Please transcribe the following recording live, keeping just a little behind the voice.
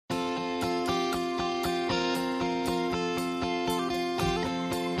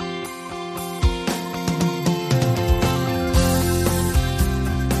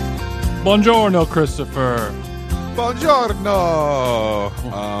Buongiorno, Christopher. Buongiorno.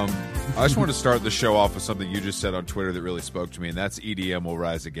 I just want to start the show off with something you just said on Twitter that really spoke to me, and that's EDM will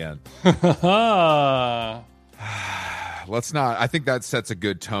rise again. Let's not. I think that sets a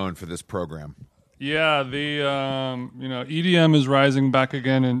good tone for this program. Yeah, the EDM is rising back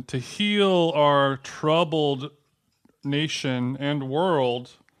again, and to heal our troubled nation and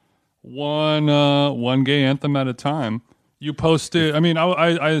world, one gay anthem at a time. You posted. I mean,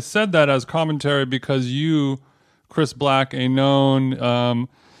 I said that as commentary because you, Chris Black, a known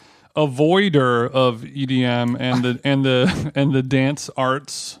avoider of EDM and the dance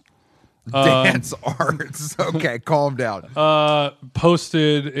arts. Dance arts. Okay, calm down.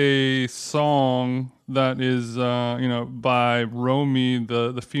 Posted a song that is by Romy,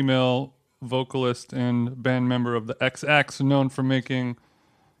 the female vocalist and band member of the XX, known for making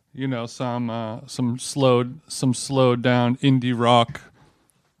some slowed down indie rock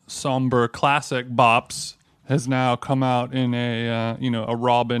somber classic bops, has now come out in a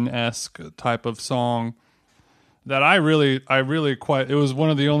Robin-esque type of song that I really quite. It was one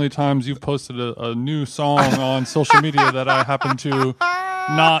of the only times you've posted a new song on social media that I happened to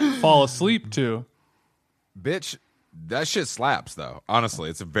not fall asleep to. Bitch, that shit slaps though. Honestly,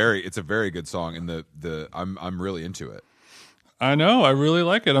 it's a very good song, and I'm really into it. I know, I really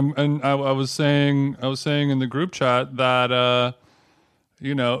like it. I was saying in the group chat that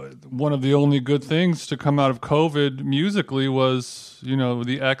one of the only good things to come out of COVID musically was the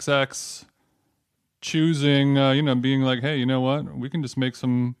XX choosing, being like, hey, you know what? We can just make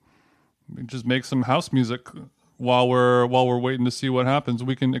some house music while we're waiting to see what happens.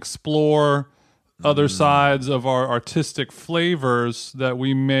 We can explore other sides of our artistic flavors that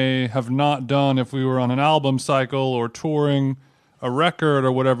we may have not done if we were on an album cycle or touring a record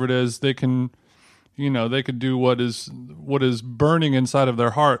or whatever it is. They can, they could do what is burning inside of their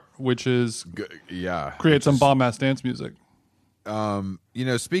heart, which is create some bomb ass dance music.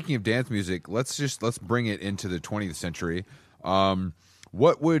 Speaking of dance music, let's bring it into the 20th century.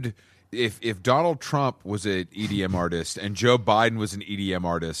 What would if Donald Trump was an EDM artist and Joe Biden was an EDM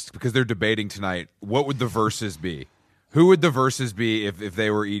artist, because they're debating tonight, what would the verses be? Who would the verses be if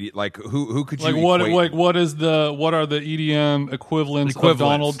they were EDM? Like who could you what are the EDM equivalents of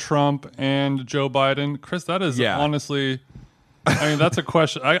Donald Trump and Joe Biden? Chris, that is honestly, I mean, that's a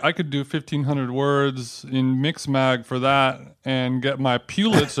question. I could do 1,500 words in Mixmag for that and get my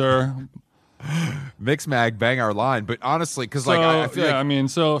Pulitzer. Mixmag, bang our line. But honestly, because I feel like, I mean,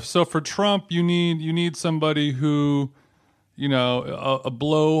 so for Trump, you need somebody who, a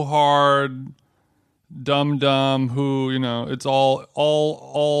blowhard dum who, it's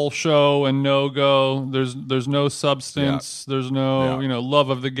all show and no go. There's no substance. Yeah. There's no love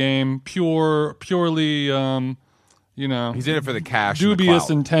of the game. Purely. He's in it for the cash, dubious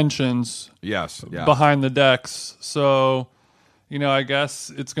intentions. Yes, behind the decks. So, I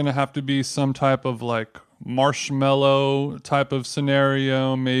guess it's going to have to be some type of like marshmallow type of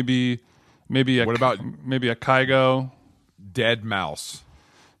scenario. Maybe what about a Kygo? Dead Mouse.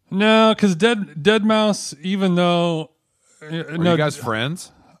 No, because Dead Mouse. Even though, are you guys friends?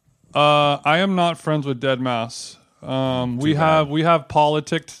 I am not friends with Dead Mouse. We have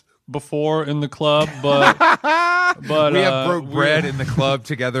politicked before in the club, but we have broke bread in the club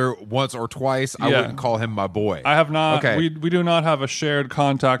together once or twice. I wouldn't call him my boy. I have not. Okay. We do not have a shared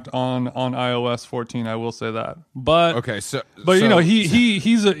contact on iOS 14. I will say that. But okay, he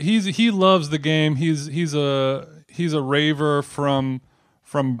loves the game. He's a raver from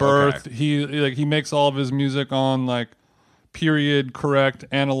birth. Okay. He makes all of his music on like period correct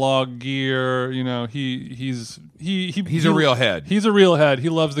analog gear. He's a real head. He's a real head. He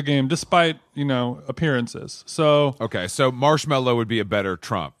loves the game despite appearances. So so Marshmello would be a better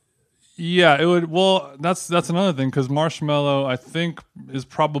Trump. Yeah, it would. Well, that's another thing, because Marshmello, I think, is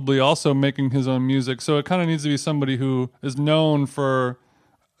probably also making his own music. So it kind of needs to be somebody who is known for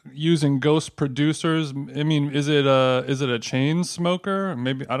using ghost producers. I mean, is it a chain smoker?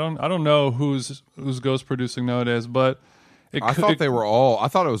 Maybe I don't know who's ghost producing nowadays, but. I thought it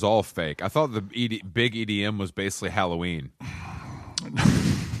was all fake. I thought the big EDM was basically Halloween.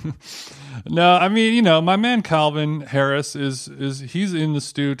 No, I mean, my man Calvin Harris is he's in the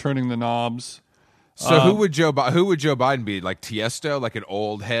stew turning the knobs. So who would Joe Biden be? Like Tiesto, like an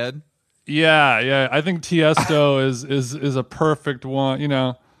old head? Yeah. I think Tiesto is a perfect one.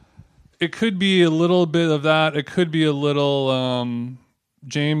 It could be a little bit of that. It could be a little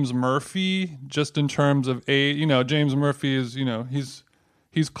James Murphy, just in terms of age. James Murphy is,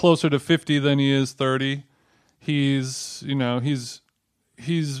 he's closer to 50 than he is 30. He's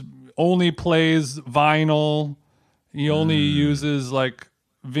only plays vinyl. He only uses like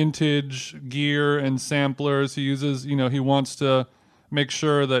vintage gear and samplers. He uses, he wants to make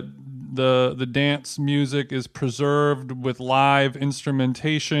sure that the dance music is preserved with live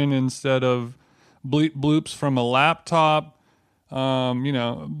instrumentation instead of bloops from a laptop. But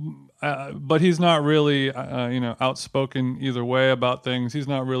he's not really, outspoken either way about things. He's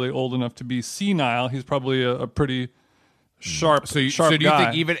not really old enough to be senile. He's probably a pretty sharp, So do sharp you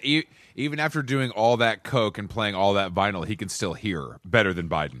guy. think even after doing all that coke and playing all that vinyl, he can still hear better than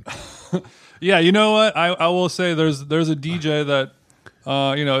Biden? Yeah, you know what? I will say there's a DJ that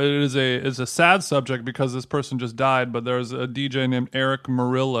it's a sad subject because this person just died, but there's a DJ named Eric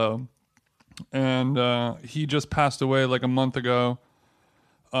Murillo, and he just passed away like a month ago.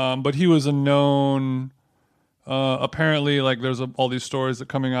 But he was a known. Apparently, like there's all these stories that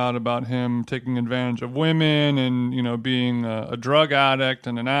coming out about him taking advantage of women and being a drug addict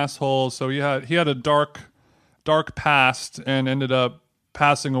and an asshole. So he had a dark past and ended up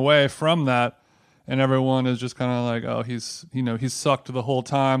passing away from that. And everyone is just kind of like, oh, he's sucked the whole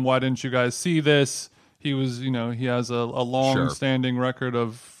time. Why didn't you guys see this? He was, he has a long-standing record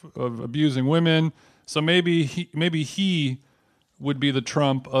of abusing women. So maybe he would be the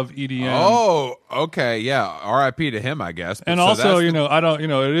Trump of EDM. Oh, okay, yeah. R.I.P. to him, I guess. And so also, that's I don't,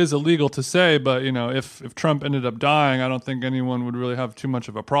 it is illegal to say, but if Trump ended up dying, I don't think anyone would really have too much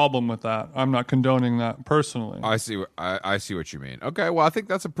of a problem with that. I'm not condoning that personally. I see what you mean. Okay, well, I think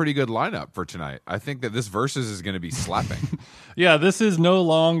that's a pretty good lineup for tonight. I think that this versus is going to be slapping. Yeah, this is no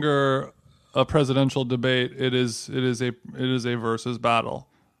longer a presidential debate. It is a versus battle.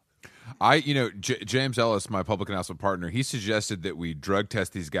 James Ellis, my public announcement partner, he suggested that we drug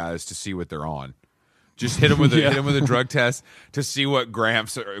test these guys to see what they're on. Just hit them with a drug test to see what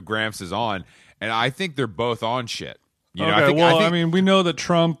Gramps is on, and I think they're both on shit. I mean, we know that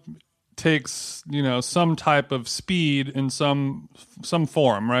Trump takes some type of speed in some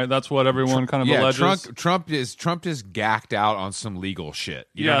form, right? That's what everyone kind of alleges. Trump is gacked out on some legal shit.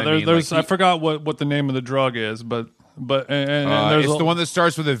 There's I forgot what the name of the drug is, but there's it's the one that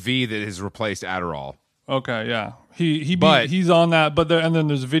starts with a V that has replaced Adderall. Okay, yeah. He's on that, and then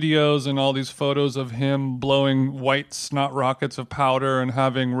there's videos and all these photos of him blowing white snot rockets of powder and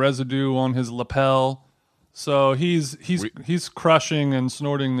having residue on his lapel. So he's crushing and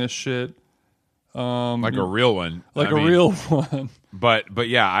snorting this shit. Like a real one. Real one. But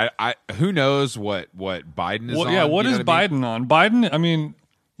yeah, I who knows what Biden is on? Yeah, what is Biden on? Biden, I mean,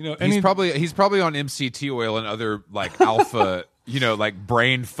 he's probably on MCT oil and other like alpha, like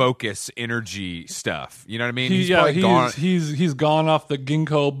brain focus energy stuff. You know what I mean? He's gone off the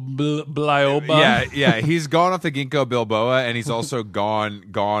ginkgo biloba. Yeah, he's gone off the ginkgo biloba, and he's also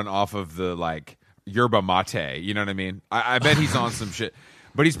gone off of the like yerba mate. You know what I mean? I bet he's on some shit.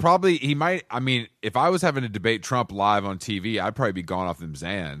 But if I was having to debate Trump live on TV, I'd probably be gone off them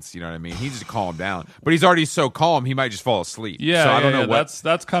Xans. You know what I mean? He just calm down. But he's already so calm, he might just fall asleep. Yeah, so I don't know what.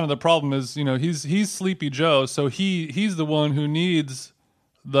 That's kind of the problem is, he's Sleepy Joe, so he's the one who needs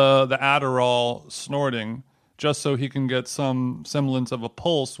the Adderall snorting just so he can get some semblance of a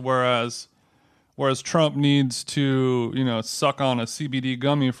pulse, whereas Trump needs to, suck on a CBD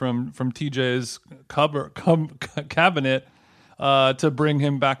gummy from TJ's cabinet to bring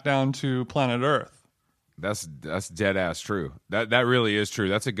him back down to planet Earth. That's dead ass true. That really is true.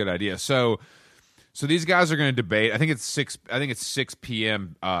 That's a good idea. So these guys are going to debate. I think it's 6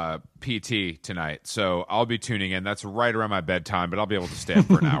 p.m. PT tonight. So I'll be tuning in. That's right around my bedtime, but I'll be able to stay up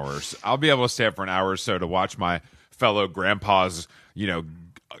for an hour. I'll be able to stay up for an hour or so to watch my fellow grandpas,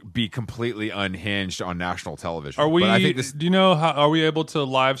 be completely unhinged on national television. Are we? Are we able to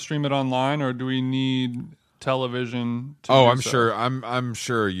live stream it online, or do we need television? I'm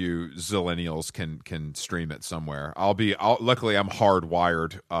sure you zillennials can stream it somewhere. Luckily I'm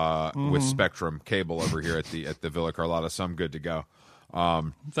hardwired with Spectrum cable over here at the Villa Carlotta, so I'm good to go.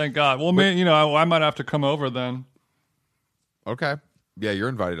 Thank God. Well, I might have to come over then. Okay. Yeah, you're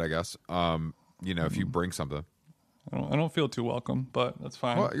invited, I guess. If you bring something. I don't feel too welcome, but that's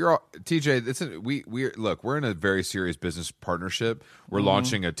fine. Well, you're all, TJ. We're in a very serious business partnership. We're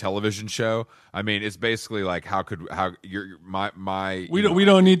launching a television show. I mean, it's basically like we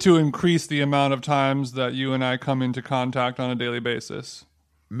don't need to increase the amount of times that you and I come into contact on a daily basis.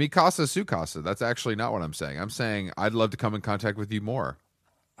 Mi casa su casa. That's actually not what I'm saying. I'm saying I'd love to come in contact with you more.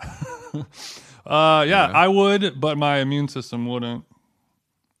 I would, but my immune system wouldn't.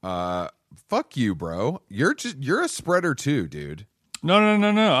 Fuck you, bro. You're a spreader too, dude. No.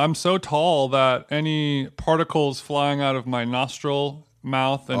 I'm so tall that any particles flying out of my nostril,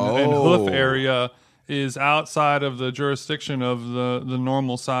 mouth, and hoof area is outside of the jurisdiction of the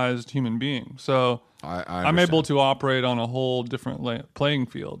normal sized human being. So I'm able to operate on a whole different playing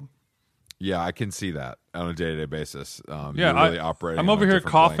field. Yeah, I can see that on a day-to-day basis. Yeah, you're really operating. I'm over here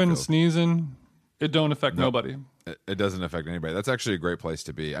coughing, sneezing. It don't affect nobody. It doesn't affect anybody. That's actually a great place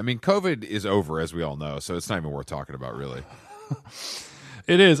to be. I mean, COVID is over, as we all know, so it's not even worth talking about, really.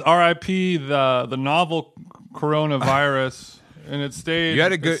 It is. R.I.P. the novel coronavirus, and it stayed.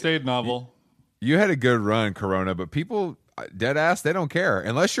 It stayed novel. You had a good run, Corona, but people, dead ass, they don't care.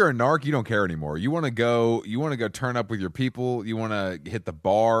 Unless you're a narc, you don't care anymore. You want to go turn up with your people. You want to hit the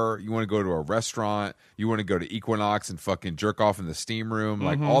bar. You want to go to a restaurant. You want to go to Equinox and fucking jerk off in the steam room.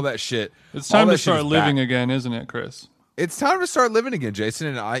 Like all that shit. It's time to start living again, isn't it, Chris? It's time to start living again, Jason.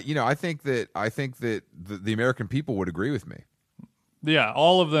 And I think that the American people would agree with me. Yeah,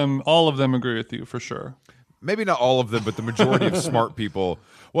 all of them agree with you for sure. Maybe not all of them, but the majority of smart people.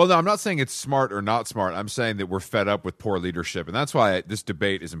 Well, no, I'm not saying it's smart or not smart. I'm saying that we're fed up with poor leadership, and that's why this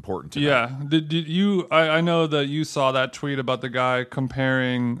debate is important to me. Yeah. Did you? I know that you saw that tweet about the guy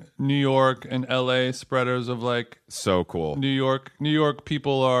comparing New York and L.A. spreaders of like. So cool. New York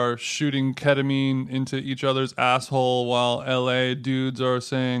people are shooting ketamine into each other's asshole, while L.A. dudes are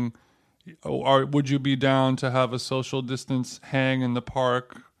saying, "Would you be down to have a social distance hang in the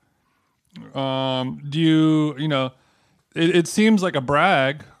park?" It seems like a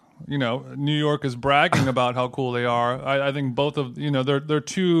brag. New York is bragging about how cool they are. I think both of they're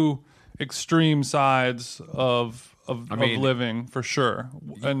two extreme sides of living for sure,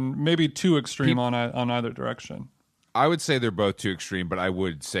 and maybe too extreme on either direction. I would say they're both too extreme, but I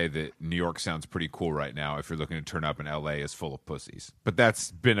would say that New York sounds pretty cool right now if you're looking to turn up and LA is full of pussies. But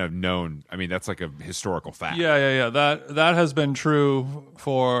that's been that's like a historical fact. Yeah. That has been true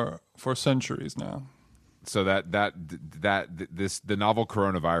for centuries now. So the novel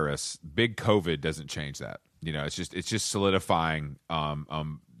coronavirus, big COVID doesn't change that. It's just solidifying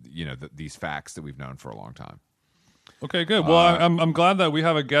these facts that we've known for a long time. Okay, good. Well, I'm glad that we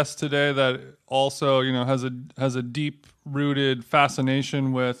have a guest today that also has a deep rooted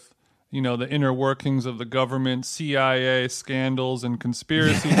fascination with the inner workings of the government, CIA scandals, and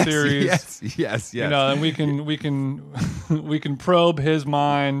conspiracy theories. Yes. And we can probe his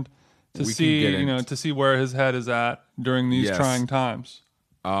mind to see where his head is at during these trying times.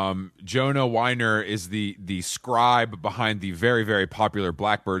 Jonah Weiner is the scribe behind the very, very popular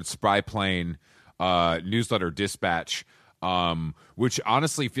Blackbird spy plane newsletter Dispatch, which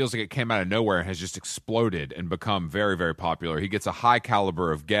honestly feels like it came out of nowhere and has just exploded and become very, very popular. He gets a high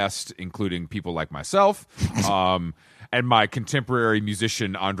caliber of guests, including people like myself, and my contemporary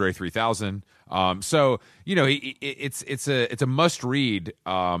musician Andre 3000. It's a must read.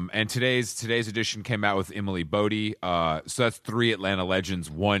 And today's edition came out with Emily Bodie. So that's 3 Atlanta legends,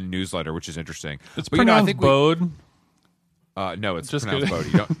 1 newsletter, which is interesting. It's pronounced Bode. No, it's just pronounced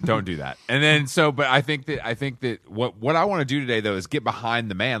Bodie. Don't do that. And then but I think that what I want to do today though is get behind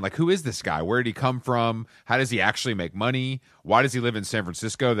the man. Like, who is this guy? Where did he come from? How does he actually make money? Why does he live in San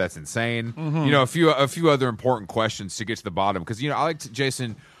Francisco? That's insane. Mm-hmm. A few other important questions to get to the bottom, because I like to,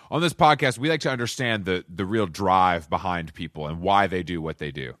 Jason, on this podcast, we like to understand the real drive behind people and why they do what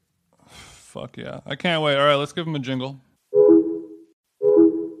they do. Fuck yeah. I can't wait. All right, let's give him a jingle.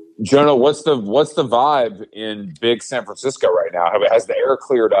 Jonah, what's the vibe in big San Francisco right now? Has the air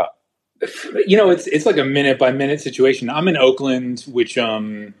cleared up? It's like a minute by minute situation. I'm in Oakland, which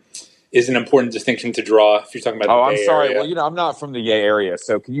is an important distinction to draw if you're talking about the Bay I'm sorry. Area. Well, I'm not from the Yay area,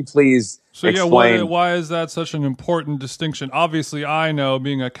 so can you please Yeah, explain? why is that such an important distinction? Obviously, I know,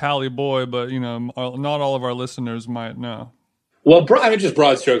 being a Cali boy, but not all of our listeners might know. Well, just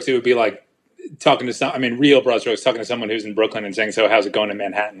broad strokes, it would be like real broad strokes, talking to someone who's in Brooklyn and saying, "So, how's it going in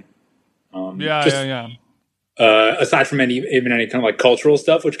Manhattan?" Yeah. Aside from any kind of like cultural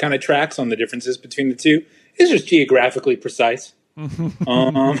stuff, which kind of tracks on the differences between the two, it's just geographically precise. I'm just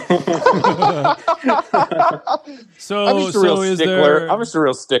a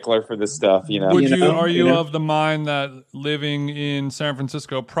real stickler for this stuff, Are you of the mind that living in San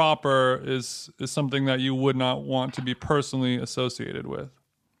Francisco proper is something that you would not want to be personally associated with?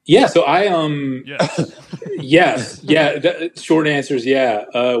 Yeah, so I yes. yes, yeah. The short answer is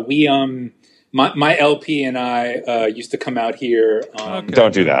yeah. We my LP and I used to come out here. Okay.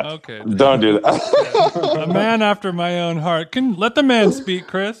 Don't do that. Okay. Don't do that. A man after my own heart. Can let the man speak,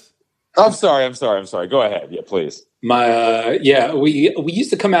 Chris. I'm sorry. Go ahead. Yeah, please. We used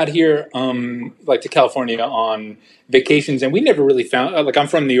to come out here to California on vacations, and we never really found I'm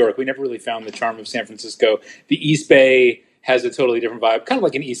from New York. We never really found the charm of San Francisco. The East Bay has a totally different vibe, kind of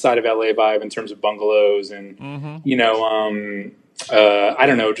like an East Side of LA vibe in terms of bungalows and I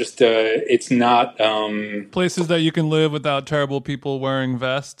don't know, just it's not places that you can live without terrible people wearing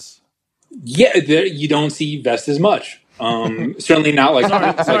vests. Yeah, you don't see vests as much. Certainly not like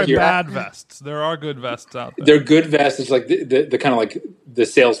Sorry, bad vests. There are good vests out there. They're good vests. It's like the kind of like the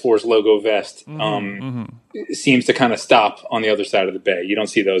Salesforce logo vest. Seems to kind of stop on the other side of the bay. You don't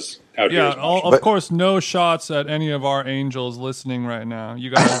see those out here. Yeah, of course, no shots at any of our angels listening right now. You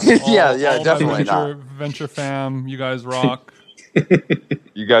guys, definitely not. Venture fam, you guys rock.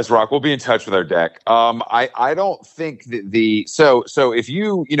 You guys rock. We'll be in touch with our deck. I don't think that so if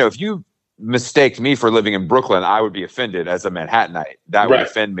you mistaked me for living in Brooklyn, I would be offended as a Manhattanite. That would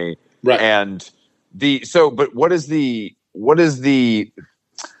offend me. Right. And but what is the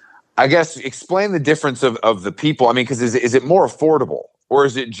I guess explain the difference of the people. I mean, because is it more affordable, or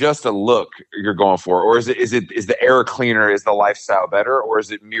is it just a look you're going for, or is the air cleaner, is the lifestyle better, or is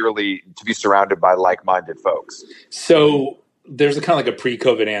it merely to be surrounded by like-minded folks? So there's a kind of like a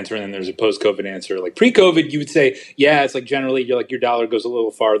pre-COVID answer, and then there's a post-COVID answer. Like pre-COVID, you would say, yeah, it's like generally you're like your dollar goes a little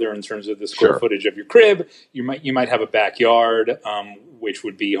farther in terms of the square footage of your crib. You might have a backyard, which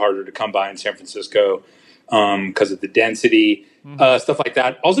would be harder to come by in San Francisco because of the density, stuff like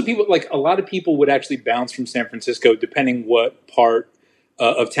that. Also, people like a lot of people would actually bounce from San Francisco depending what part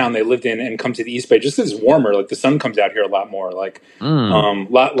of town they lived in and come to the East Bay just because it's warmer. Like the sun comes out here a lot more. Like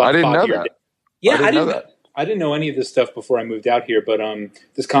lot I didn't know foggier. that. Yeah, I didn't know that. I didn't know any of this stuff before I moved out here, but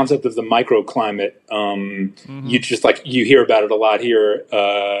this concept of the microclimate, you hear about it a lot here.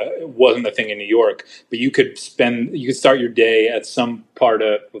 It wasn't a thing in New York, but you could start your day at some part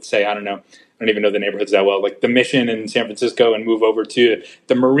of, let's say, I don't even know the neighborhoods that well, like the Mission in San Francisco, and move over to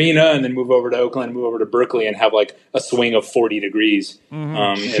the Marina, and then move over to Oakland, move over to Berkeley, and have like a swing of 40 degrees in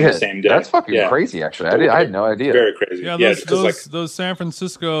the same day. That's fucking crazy, actually. I had no idea. Very crazy. Yeah, those San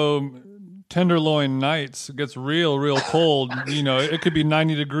Francisco tenderloin nights, it gets real cold. It could be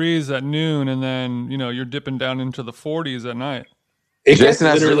 90 degrees at noon, and then you're dipping down into the 40s at night. It gets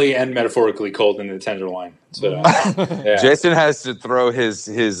literally and metaphorically cold in the tenderloin. So Jason has to throw his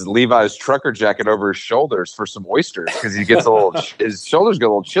Levi's trucker jacket over his shoulders for some oysters because he gets his shoulders get a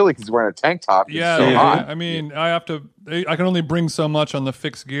little chilly because he's wearing a tank top. Yeah, so hot. I mean, I can only bring so much on the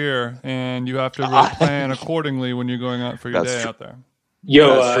fixed gear, and you have to really plan accordingly when you're going out for your day out there.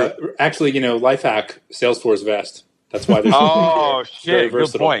 Actually, life hack, Salesforce vest. That's why there's shit,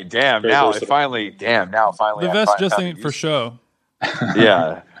 good point. Damn, now finally. The vest just ain't for show.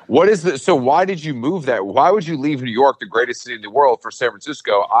 Yeah. So why did you move that? Why would you leave New York, the greatest city in the world, for San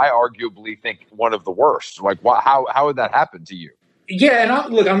Francisco? I arguably think one of the worst. Like, how would that happen to you? Yeah, and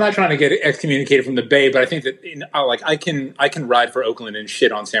I'm not trying to get excommunicated from the Bay, but I think that I can ride for Oakland and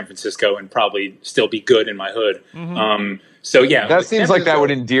shit on San Francisco and probably still be good in my hood. So yeah, that seems like that would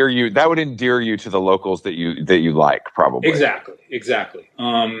endear you. That would endear you to the locals that you like, probably. Exactly.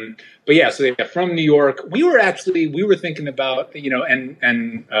 But yeah, so from New York, we were thinking about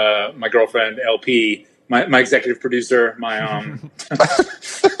and my girlfriend LP, my executive producer, my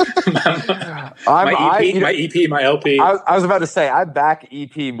EP, my LP. I was about to say I back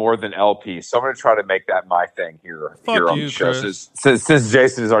EP more than LP, so I'm going to try to make that my thing here on the show. Since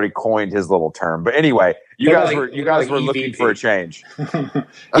Jason has already coined his little term, but anyway, you guys were looking for a change.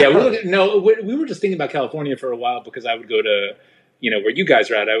 Yeah, we were just thinking about California for a while because I would go to where you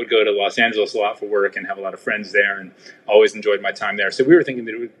guys are at. I would go to Los Angeles a lot for work and have a lot of friends there, and always enjoyed my time there. So we were thinking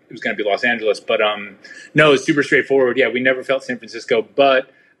that it was going to be Los Angeles, but no, it's super straightforward. Yeah, we never felt San Francisco,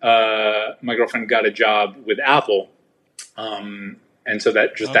 but my girlfriend got a job with Apple, and so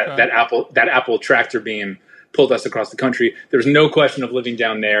that Apple tractor beam pulled us across the country. There's no question of living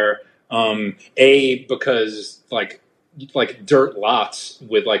down there. Because like dirt lots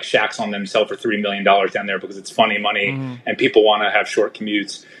with like shacks on them sell for $3 million down there because it's funny money and people want to have short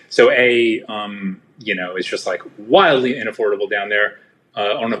commutes. So it's just like wildly unaffordable down there,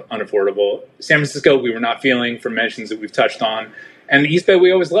 unaffordable. San Francisco, we were not feeling for mentions that we've touched on. And the East Bay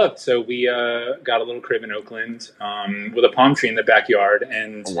we always loved. So we got a little crib in Oakland with a palm tree in the backyard.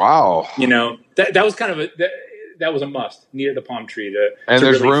 And wow, that was kind of that was a must. Needed a palm tree to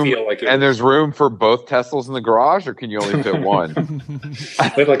there's really room, feel like it. And there's room for both Teslas in the garage, or can you only fit one?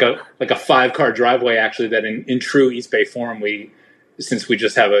 We have like a 5-car driveway actually. That in true East Bay form, since we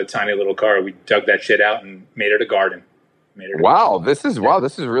just have a tiny little car, we dug that shit out and made it a garden. This is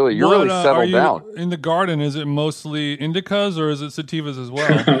really really settled down. In the garden, is it mostly indicas or is it sativas as well?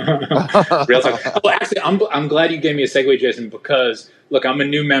 Real talk. Well, actually, I'm glad you gave me a segue, Jason, because look, I'm a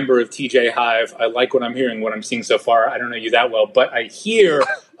new member of TJ Hive. I like what I'm hearing, what I'm seeing so far. I don't know you that well, but I hear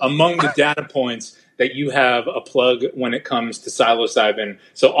among the data points that you have a plug when it comes to psilocybin.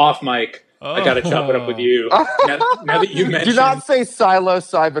 So off mic, I got to chop it up with you. Now that you mentioned... Do not say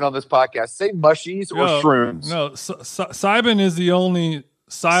psilocybin on this podcast. Say mushies or shrooms. No, Cybin is the only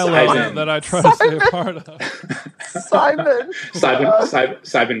silo that I try to stay a part of.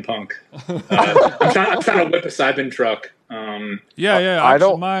 Cyberpunk. I'm trying to whip a Cyber truck. Yeah. I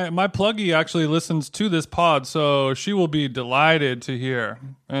don't. My pluggy actually listens to this pod, so she will be delighted to hear.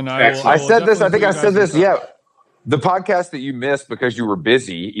 And I said this. I think I said this. Yeah. The podcast that you missed because you were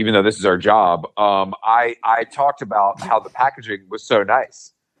busy, even though this is our job, I talked about how the packaging was so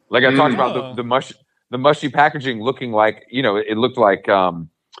nice. Like I talked about the mushy packaging looking like, it looked like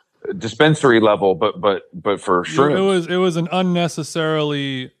dispensary level, but for shrooms. It was an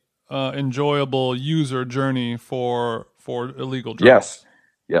unnecessarily enjoyable user journey for illegal drugs.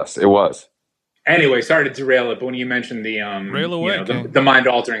 Yes, it was. Anyway, sorry to derail it, but when you mentioned the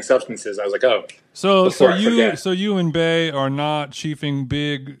mind-altering substances, I was like, oh. So you and Bay are not chiefing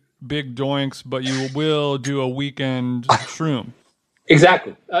big doinks, but you will do a weekend shroom.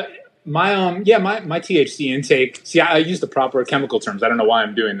 Exactly. My THC intake. See, I use the proper chemical terms. I don't know why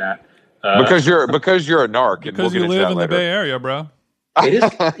I'm doing that. Because you're a narc. Because you live in the Bay Area, bro. It is.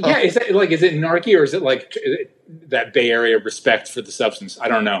 Yeah. Is it narky or is it like that Bay Area respect for the substance? I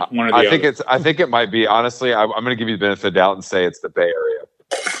don't know. One or the other. I think it might be. Honestly, I'm going to give you the benefit of the doubt and say it's the Bay Area.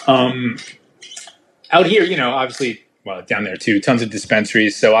 Out here, obviously, well, down there too, tons of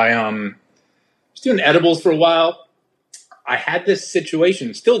dispensaries. So I was doing edibles for a while. I had this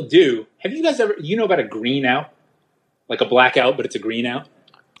situation, still do. Have you guys ever, about a green out? Like a blackout, but it's a green out?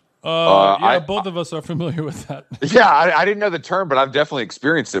 Both of us are familiar with that. Yeah, I didn't know the term, but I've definitely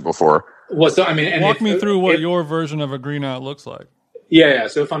experienced it before. Well, so I mean, walk me through what your version of a green out looks like. Yeah.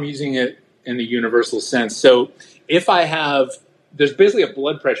 So if I'm using it in the universal sense, so if I have, there's basically a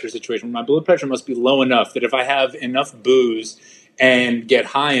blood pressure situation. My blood pressure must be low enough that if I have enough booze and get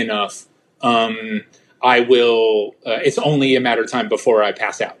high enough, I will. It's only a matter of time before I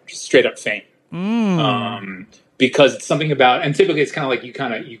pass out, just straight up faint. Because it's something about, and typically it's kind of like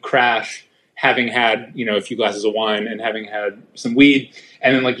you crash having had, a few glasses of wine and having had some weed.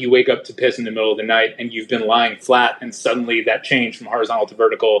 And then like you wake up to piss in the middle of the night and you've been lying flat and suddenly that change from horizontal to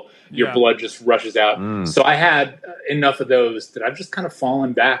vertical, your blood just rushes out. So I had enough of those that I've just kind of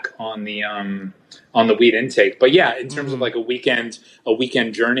fallen back on the weed intake. But yeah, in terms of like a weekend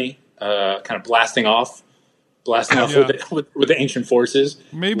journey, kind of blasting off with the ancient forces.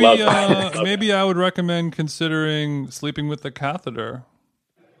 Maybe I would recommend considering sleeping with the catheter.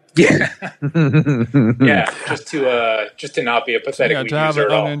 Yeah, yeah, just to not be a pathetic user to have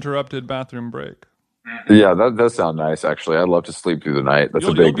an uninterrupted bathroom break. Yeah, that does sound nice. Actually, I'd love to sleep through the night.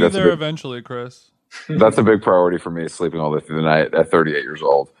 You'll be there eventually, Chris. That's a big priority for me, sleeping all the way through the night at 38 years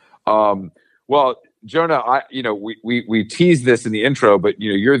old. Well, Jonah, we teased this in the intro, but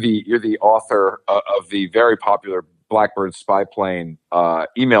you're the author of the very popular Blackbird Spy Plane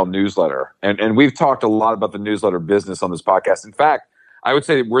email newsletter, and we've talked a lot about the newsletter business on this podcast. In fact, I would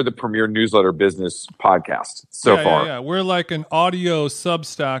say we're the premier newsletter business podcast so far. Yeah, we're like an audio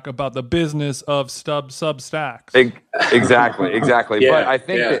Substack about the business of Substacks. Exactly. Yeah, but I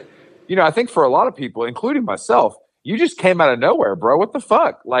think that, I think for a lot of people, including myself, you just came out of nowhere, bro. What the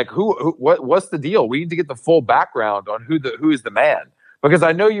fuck? Like, what's the deal? We need to get the full background on who is the man, because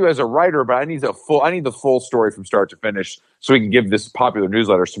I know you as a writer, but I need the full story from start to finish so we can give this popular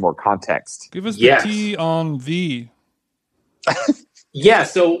newsletter some more context. Give us the tea on V. Yeah,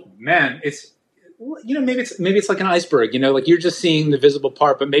 so man, it's maybe it's like an iceberg, like you're just seeing the visible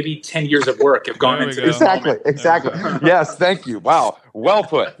part, but maybe 10 years of work have gone into this. Exactly. Yes, thank you. Wow, well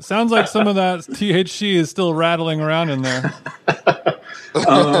put. Sounds like some of that THC is still rattling around in there.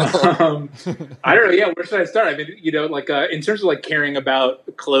 I don't know. Yeah, where should I start? I mean, in terms of like caring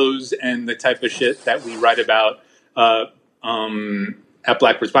about clothes and the type of shit that we write about at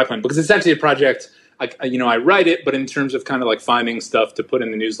Blackbird Spy Plane, because it's actually a project. I write it, but in terms of kind of like finding stuff to put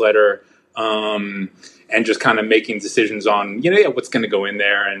in the newsletter, and just kind of making decisions on, what's going to go in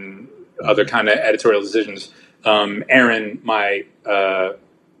there and other kind of editorial decisions. Erin, I'm going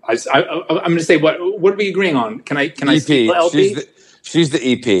to say, what are we agreeing on? Can I see the LP? She's the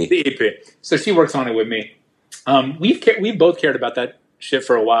EP. The EP. So she works on it with me. We've both cared about that shit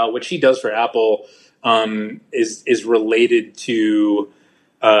for a while. What she does for Apple, is related to,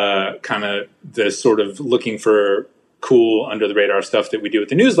 kind of the sort of looking for cool under the radar stuff that we do with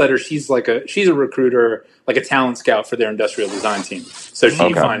the newsletter. She's a recruiter, like a talent scout for their industrial design team. So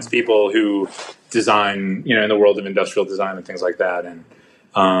she finds people who design, in the world of industrial design and things like that. And,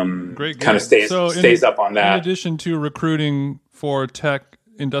 kind of stays up on that. In addition to recruiting for tech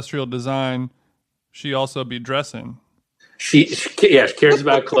industrial design, she also be dressing. She cares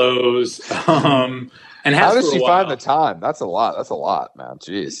about clothes. And How has does for a she while. find the time? That's a lot. That's a lot, man.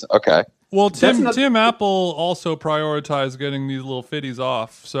 Jeez. Okay. Well, Tim not- Tim Apple also prioritized getting these little fitties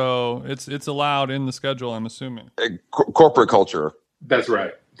off, so it's allowed in the schedule, I'm assuming. Corporate culture. That's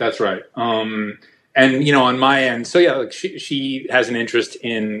right. That's right. And on my end, so yeah, like she has an interest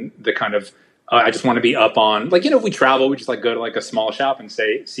in the kind of I just want to be up on, like, if we travel, we just like go to like a small shop and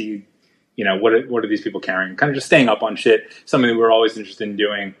see, what are these people carrying? Kind of just staying up on shit. Something that we're always interested in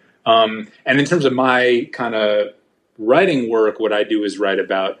doing. And in terms of my kind of writing work, what I do is write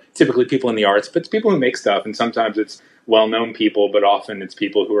about typically people in the arts, but it's people who make stuff, and sometimes it's well-known people, but often it's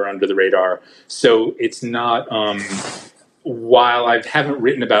people who are under the radar. So it's not. While I haven't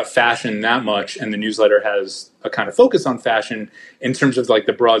written about fashion that much, and the newsletter has a kind of focus on fashion in terms of like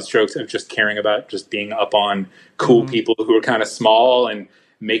the broad strokes of just caring about just being up on cool people who are kind of small and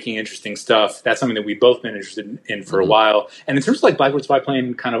making interesting stuff, that's something that we've both been interested in for a while. And in terms of like Blackbird Spy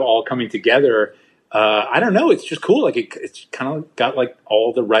Plane kind of all coming together, I don't know, it's just cool. Like it's kind of got like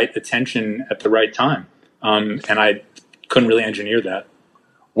all the right attention at the right time. And I couldn't really engineer that.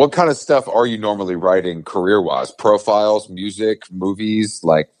 What kind of stuff are you normally writing career-wise? Profiles, music, movies,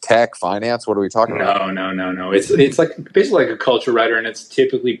 like tech, finance? What are we talking about? No. It's like basically like a culture writer, and it's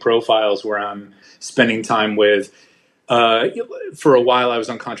typically profiles where I'm spending time with. For a while, I was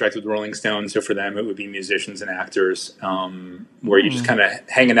on contract with Rolling Stone, so for them, it would be musicians and actors, where you're just kind of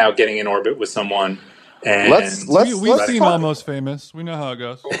hanging out, getting in orbit with someone. And we've seen Almost Famous. We know how it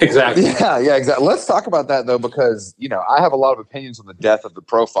goes. Exactly. Yeah, exactly. Let's talk about that, though, because, I have a lot of opinions on the death of the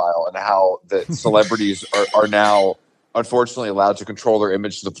profile and how that celebrities are now, unfortunately, allowed to control their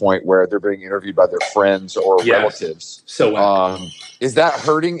image to the point where they're being interviewed by their friends or relatives. So is that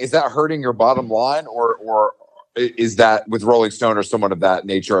hurting your bottom line, or is that with Rolling Stone or someone of that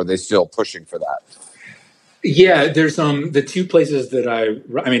nature, are they still pushing for that? Yeah, there's the two places that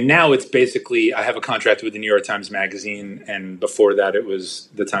now it's basically I have a contract with the New York Times Magazine, and before that it was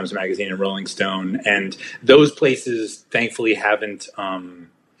the Times Magazine and Rolling Stone, and those places thankfully haven't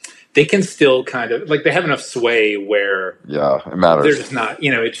they can still kind of like they have enough sway where it matters. They're just not,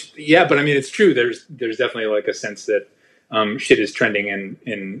 but I mean it's true. There's definitely like a sense that shit is trending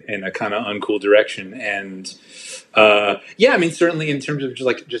in a kind of uncool direction, and certainly in terms of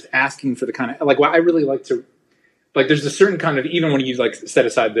just asking for the kind of like what I really like to like. There's a certain kind of, even when you like set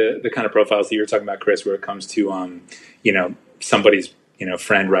aside the kind of profiles that you were talking about, Chris, where it comes to somebody's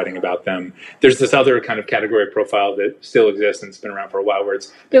friend writing about them. There's this other kind of category of profile that still exists and it's been around for a while, where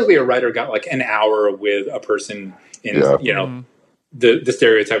it's basically a writer got like an hour with a person in the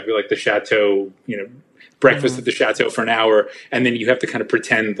stereotype of like the chateau, breakfast at the chateau for an hour, and then you have to kind of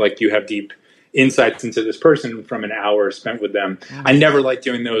pretend like you have deep insights into this person from an hour spent with them. I never liked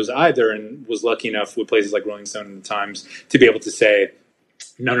doing those either, and was lucky enough with places like Rolling Stone and the Times to be able to say,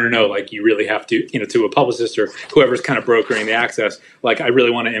 no, like you really have to, to a publicist or whoever's kind of brokering the access, like I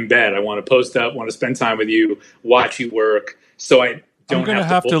really want to embed, I want to post up, want to spend time with you, watch you work, so I don't I'm going to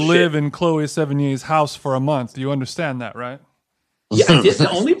have to live in Chloe Sevigny's house for a month. Do you understand that, right? Yeah, the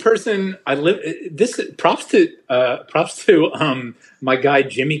only person I live. This props to my guy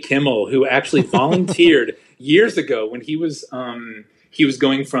Jimmy Kimmel, who actually volunteered years ago when he was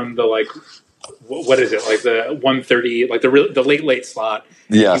going from the like what is it, like the 1:30, like the late slot.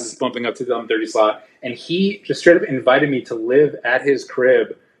 Yes, he was bumping up to the 1:30 slot, and he just straight up invited me to live at his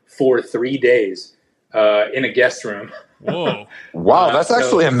crib for 3 days in a guest room. Whoa! Wow, that's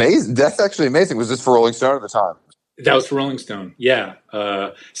actually amazing. That's actually amazing. Was this for Rolling Stone at the time? That was for Rolling Stone, yeah.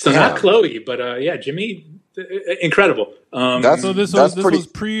 Not Chloe, but Jimmy, incredible. So this was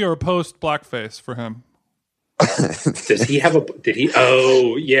pre or post blackface for him? Does he have did he?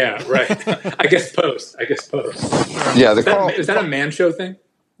 Oh, yeah, right. I guess post. Yeah. Is that a Man Show thing?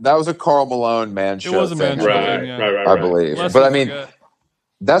 That was a Karl Malone Man Show. It was a Man Show thing, yeah. Right. I believe. But I mean,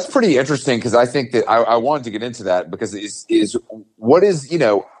 that's pretty interesting, because I think that I wanted to get into that, because what is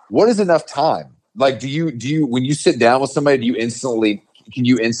enough time? Like, do you when you sit down with somebody, can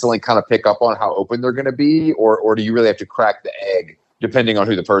you instantly kind of pick up on how open they're going to be, or do you really have to crack the egg depending on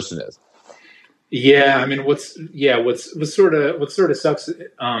who the person is? Yeah, I mean, what sort of sucks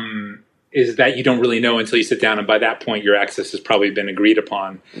is that you don't really know until you sit down, and by that point, your access has probably been agreed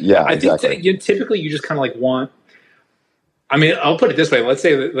upon. Yeah, I exactly. think typically you just kind of like want. I mean, I'll put it this way. Let's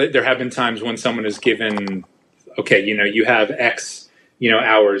say that there have been times when someone is given, you have X.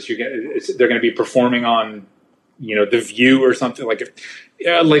 Hours. They're going to be performing on, The View or something. Like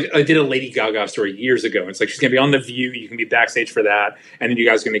I did a Lady Gaga story years ago. It's like she's going to be on The View. You can be backstage for that, and then you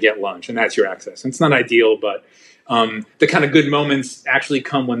guys are going to get lunch, and that's your access. And it's not ideal, but The kind of good moments actually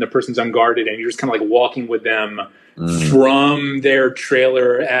come when the person's unguarded and you're just kind of like walking with them from their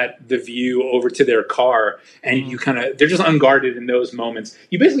trailer at the view over to their car, and you kind of, they're just unguarded in those moments.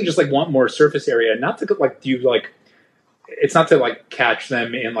 You basically just like want more surface area, not to like, it's not to like catch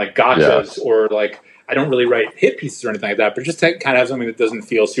them in like gotchas or like, I don't really write hit pieces or anything like that, but just to kind of have something that doesn't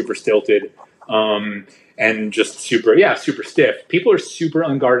feel super stilted and just super stiff. People are super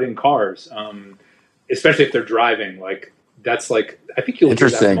unguarded in cars, especially if they're driving. Like that's like, I think you'll hear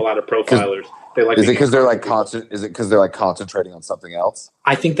that from a lot of profilers. They like. Is it because they're like Is it because they're like concentrating on something else?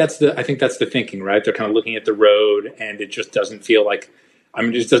 I think that's the thinking, right? They're kind of looking at the road, and it just doesn't feel like.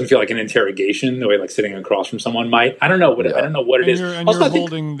 it just doesn't feel like an interrogation the way like sitting across from someone might. I don't know what I don't know what it is. And you're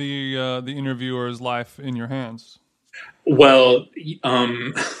holding the interviewer's life in your hands. Well,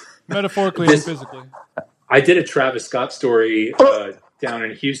 metaphorically and physically. I did a Travis Scott story down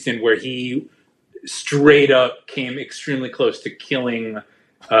in Houston where he straight up came extremely close to killing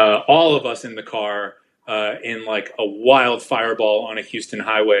all of us in the car in like a wild fireball on a Houston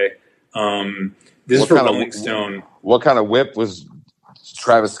highway. This is for Rolling Stone. What kind of whip was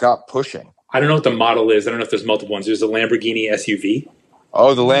Travis Scott pushing? I don't know what the model is. I don't know if there's multiple ones. There's a Lamborghini SUV.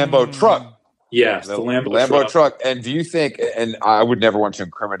 Oh, the Lambo truck. Yes, the Lambo truck. And do you think, and I would never want to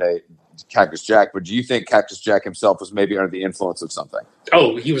incriminate Cactus Jack, but do you think Cactus Jack himself was maybe under the influence of something?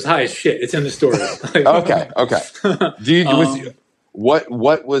 Oh, he was high as shit. It's in the story. Okay. What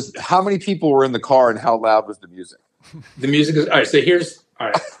was, how many people were in the car and how loud was the music? The music is, all right, so here's, all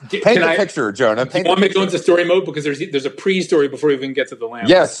right. Paint the picture, Jonah. You want me to go into story mode? Because there's a pre-story before we even get to the Lamb.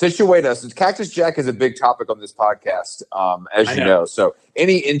 Yes, situate us. Cactus Jack is a big topic on this podcast, as you know. So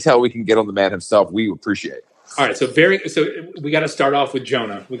any intel we can get on the man himself, we appreciate. All right, so we got to start off with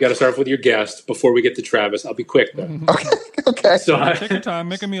Jonah. We got to start off with your guest before we get to Travis. I'll be quick though. Okay. So take your time,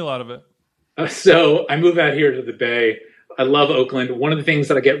 make a meal out of it. So I move out here to the Bay. I love Oakland. One of the things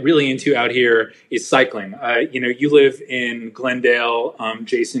that I get really into out here is cycling. You live in Glendale,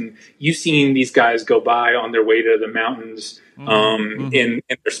 Jason. You've seen these guys go by on their way to the mountains in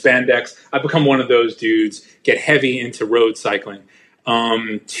their spandex. I've become one of those dudes, get heavy into road cycling.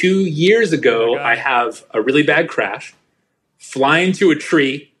 2 years ago, I have a really bad crash, fly into a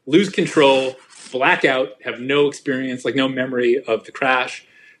tree, lose control, blackout, have no experience, like no memory of the crash.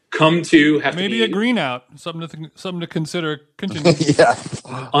 Come to have maybe to a green out, something to consider. Continue.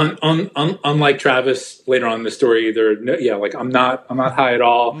 Unlike Travis, later on in the story, I'm not high at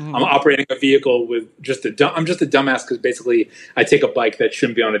all. I'm operating a vehicle with I'm just a dumbass because basically I take a bike that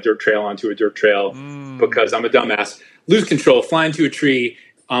shouldn't be on a dirt trail onto a dirt trail because I'm a dumbass. Lose control, fly into a tree.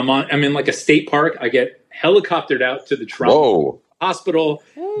 I'm in like a state park. I get helicoptered out to the Trump hospital.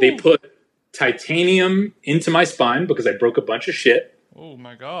 They put titanium into my spine because I broke a bunch of shit. Oh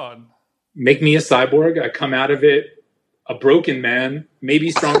my God. Make me a cyborg. I come out of it a broken man,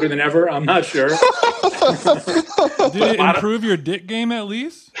 maybe stronger than ever. I'm not sure. Did it improve your dick game at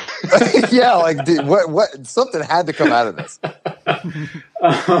least? What something had to come out of this.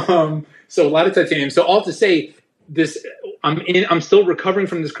 So a lot of titanium. So all to say this, I'm still recovering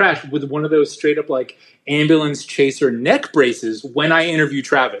from this crash with one of those straight up like ambulance chaser neck braces when I interview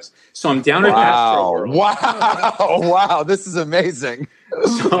Travis. So I'm down at Astro World. Wow, this is amazing.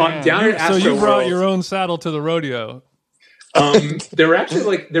 So I'm down at Astro World. So you brought your own saddle to the rodeo. There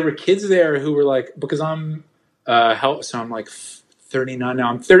were kids there who were like, because I'm like 39 now.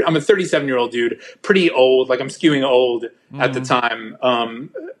 I'm a 37-year-old dude, pretty old. Like I'm skewing old at the time.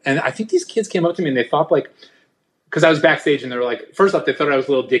 And I think these kids came up to me and they thought like, because I was backstage and they were like, first off, they thought I was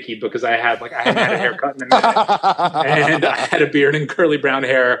a little dicky because I hadn't had a haircut in a minute. And I had a beard and curly brown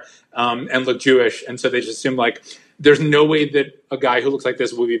hair and looked Jewish. And so they just assumed like, there's no way that a guy who looks like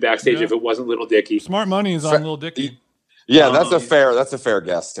this would be backstage if it wasn't Little Dicky. Smart money is on Little Dicky. Yeah, that's a fair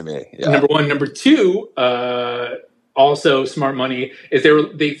guess to me. Yeah. Number one. Number two, also smart money is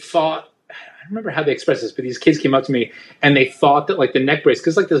they thought, I don't remember how they expressed this, but these kids came up to me and they thought that like the neck brace,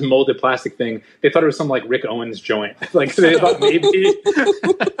 because like this molded plastic thing, they thought it was some like Rick Owens joint. Like they thought maybe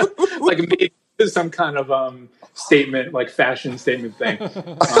like maybe it was some kind of statement, like fashion statement thing.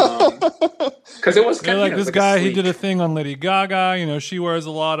 Because it was kind of like this guy, he did a thing on Lady Gaga. She wears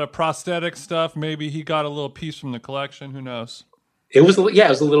a lot of prosthetic stuff. Maybe he got a little piece from the collection. Who knows? It was a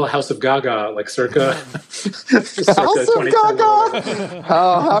little House of Gaga, like circa House of Gaga.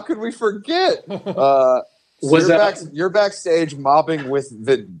 How could we forget? You're backstage mobbing with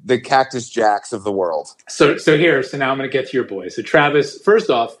the Cactus Jacks of the world. So now I'm going to get to your boy. So Travis, first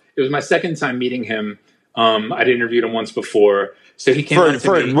off, it was my second time meeting him. I'd interviewed him once before, so he came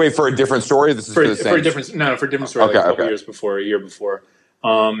for a different story. This is for a different story. Okay, like a year before.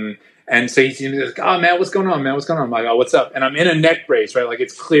 And so he seems like, oh man, what's going on, man? What's going on? I'm like, oh, what's up? And I'm in a neck brace, right? Like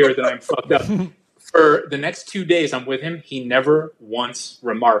it's clear that I'm fucked up. For the next 2 days I'm with him, he never once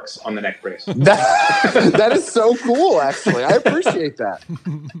remarks on the neck brace. That is so cool, actually. I appreciate that.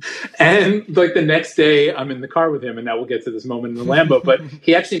 And like the next day I'm in the car with him, and now we'll get to this moment in the Lambo, but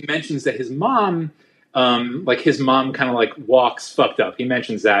he actually mentions that his mom kind of like walks fucked up. He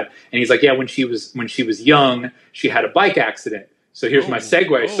mentions that, and he's like, yeah, when she was young, she had a bike accident. So here's my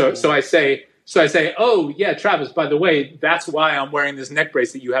segue. So I say, oh yeah, Travis, by the way, that's why I'm wearing this neck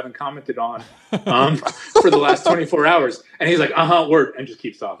brace that you haven't commented on for the last 24 hours. And he's like, word, and just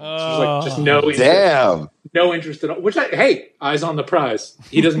keeps talking. Just no interest. Damn. No interest at all. Hey, eyes on the prize.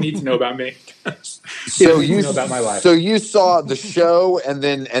 He doesn't need to know about me. So you know about my life. So you saw the show and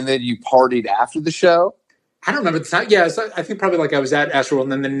then you partied after the show? I don't remember the time. Yeah, so I think probably like I was at Astroworld,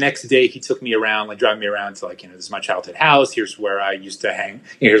 and then the next day he took me around, like driving me around to like, this is my childhood house. Here's where I used to hang.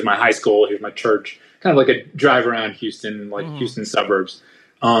 Here's my high school. Here's my church. Kind of like a drive around Houston, like Houston suburbs.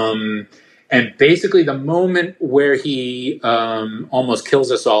 And basically the moment where he almost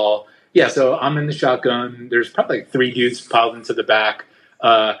kills us all. Yeah, so I'm in the shotgun. There's probably like 3 dudes piled into the back.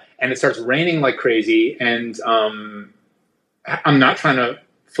 And it starts raining like crazy. And I'm not trying to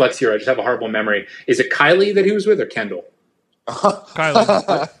flex here. I just have a horrible memory. Is it Kylie that he was with or Kendall?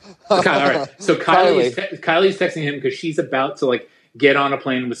 Kylie. All right. So Kylie's texting him because she's about to like get on a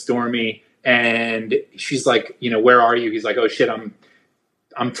plane with Stormy, and she's like, where are you? He's like, oh shit, I'm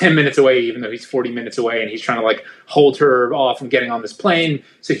 10 minutes away, even though he's 40 minutes away, and he's trying to like hold her off from getting on this plane.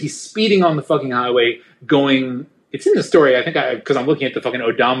 So he's speeding on the fucking highway, going. It's in the story. I think because I'm looking at the fucking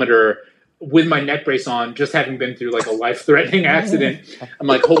odometer with my neck brace on, just having been through like a life-threatening accident. I'm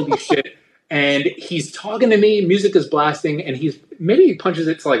like, holy shit. And he's talking to me, music is blasting, and he punches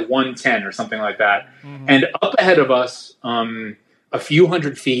it to like 110 or something like that. Mm-hmm. And up ahead of us, a few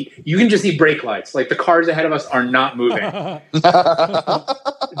hundred feet, you can just see brake lights. Like the cars ahead of us are not moving.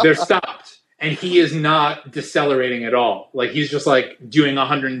 They're stopped. And he is not decelerating at all. Like he's just like doing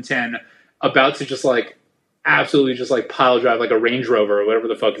 110, about to just like absolutely just like pile drive like a Range Rover or whatever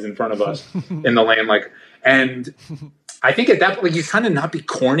the fuck is in front of us in the lane. Like, and I think at that point, like, he's trying to not be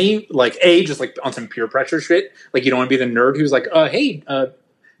corny, like just like on some peer pressure shit. Like you don't want to be the nerd who's like, hey, can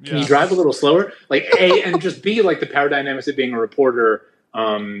you drive a little slower? Like and just be like the power dynamics of being a reporter.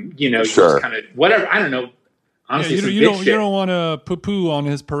 Sure. Just kind of whatever. I don't know. Honestly, you don't want to poo-poo on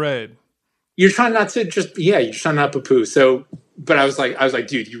his parade. You're trying not to you're trying not to poo-poo. So, but I was like,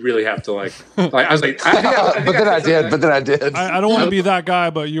 dude, you really have to like I was like, but then I did. I don't want to be that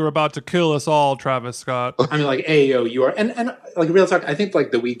guy, but you're about to kill us all, Travis Scott. I mean, like, you are, and like real talk. I think like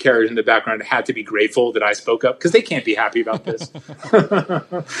the weed carriers in the background had to be grateful that I spoke up because they can't be happy about this.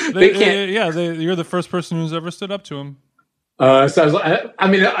 They can't. You're the first person who's ever stood up to him. So I was like,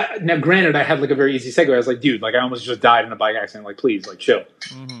 now granted, I had like a very easy segue. I was like, dude, like I almost just died in a bike accident. Like, please, like, chill.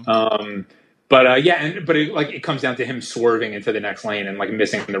 Mm-hmm. But it comes down to him swerving into the next lane and like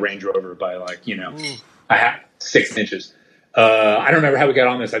missing the Range Rover by like a half 6 inches. I don't remember how we got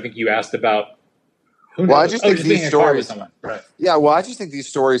on this. I think you asked about. Well, I just think these stories. Right. Yeah, well, I just think these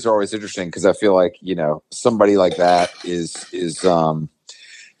stories are always interesting because I feel like somebody like that is he's on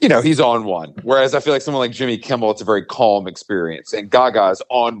one. Whereas I feel like someone like Jimmy Kimmel, it's a very calm experience, and Gaga is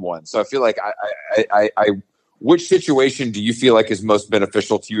on one. So I feel like which situation do you feel like is most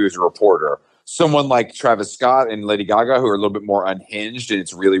beneficial to you as a reporter? Someone like Travis Scott and Lady Gaga, who are a little bit more unhinged and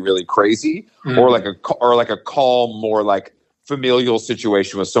it's really, really crazy, or like a calm, more like familial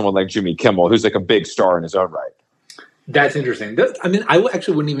situation with someone like Jimmy Kimmel, who's like a big star in his own right. That's interesting. I mean, I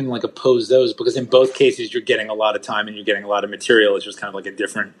actually wouldn't even like oppose those because in both cases you're getting a lot of time and you're getting a lot of material. It's just kind of like a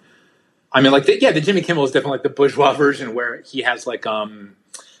different. I mean, like the Jimmy Kimmel is definitely like the bourgeois version where he has like this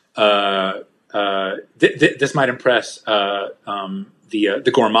might impress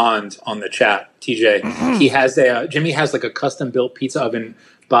the gourmand on the chat, TJ. He has Jimmy has like a custom built pizza oven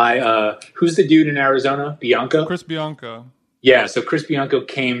by who's the dude in Arizona? Bianco? Chris Bianco. Yeah, so Chris Bianco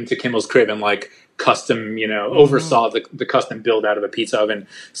came to Kimmel's crib and like custom, oversaw the custom build out of a pizza oven.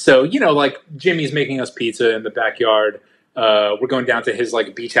 So, like Jimmy's making us pizza in the backyard. We're going down to his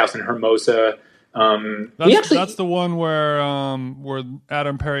like beach house in Hermosa. That's the one where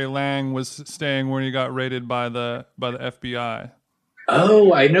Adam Perry Lang was staying when he got raided by the FBI.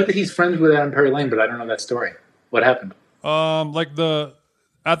 Oh, I know that he's friends with Adam Perry Lang, but I don't know that story. What happened?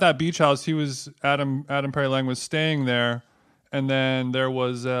 At that beach house, he was Adam Perry Lang was staying there, and then there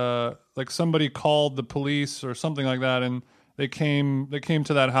was like somebody called the police or something like that, and they came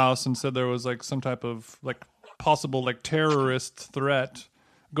to that house and said there was like some type of like possible like terrorist threat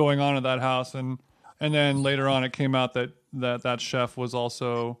going on at that house, and And then later on, it came out that chef was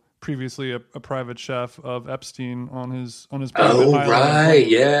also previously a private chef of Epstein on his private island. Right,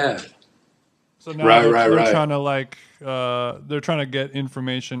 yeah. So now they're trying to they're trying to get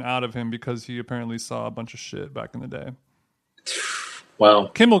information out of him because he apparently saw a bunch of shit back in the day. Well,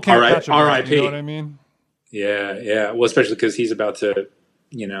 Kimmel can't catch it. R.I.P. You know what I mean? Yeah. Well, especially because he's about to,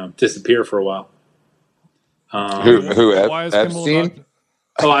 disappear for a while. Who why is Epstein?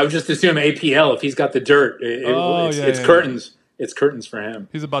 I would just assume APL. If he's got the dirt, it's curtains. Yeah. It's curtains for him.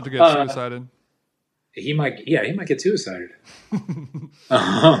 He's about to get suicided. He might get suicided.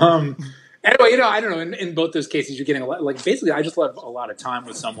 Anyway, I don't know. In both those cases, you're getting a lot. Like basically, I just love a lot of time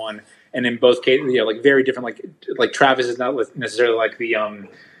with someone, and in both cases, like very different. Like Travis is not necessarily like the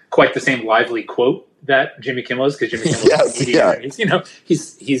quite the same lively quote that Jimmy Kimmel is, because Jimmy Kimmel,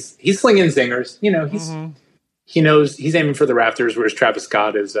 he's slinging zingers. He knows he's aiming for the rafters, whereas Travis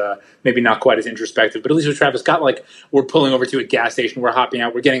Scott is maybe not quite as introspective. But at least with Travis Scott, like we're pulling over to a gas station, we're hopping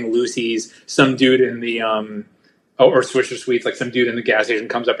out, we're getting Lucy's. Some dude in the or Swisher Sweets, like some dude in the gas station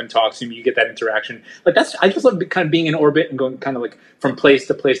comes up and talks to him. You get that interaction. Like I just love kind of being in orbit and going kind of like from place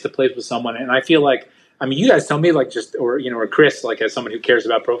to place to place with someone. And I feel like, I mean, you guys tell me, like, just or Chris, like as someone who cares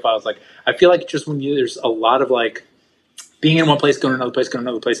about profiles, like I feel like just when there's a lot of like being in one place, going to another place, going to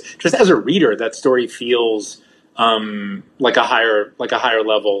another place. Just as a reader, that story feels like a higher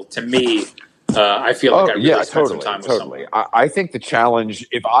level to me. I feel like I really spent some time with someone. I think the challenge,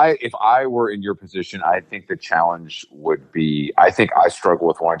 if I were in your position, I think the challenge would be, I think I struggle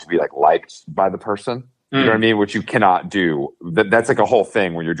with wanting to be like liked by the person. You know what I mean? Which you cannot do. That's like a whole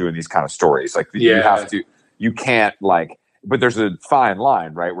thing when you're doing these kind of stories. Like you can't like, but there's a fine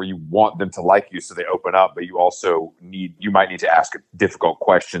line, right? Where you want them to like you so they open up, but you also you might need to ask a difficult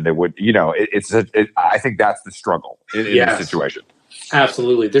question that would, I think that's the struggle in this situation.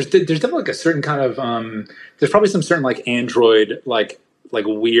 Absolutely. There's definitely like a certain kind of, there's probably some certain like android, like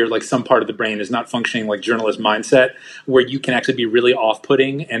weird, like some part of the brain is not functioning like journalist mindset, where you can actually be really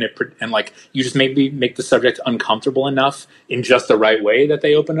off-putting and like you just maybe make the subject uncomfortable enough in just the right way that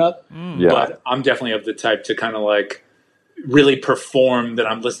they open up. But I'm definitely of the type to kind of like really perform that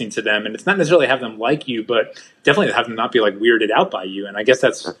I'm listening to them, and it's not necessarily have them like you, but definitely have them not be like weirded out by you. And I guess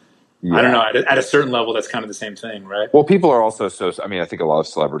that's, I don't know, at a certain level, that's kind of the same thing, right? Well, people are also I think a lot of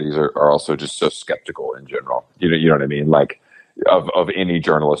celebrities are also just so skeptical in general. You know what I mean? Like of any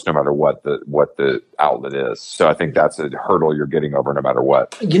journalist, no matter what the outlet is. So I think that's a hurdle you're getting over no matter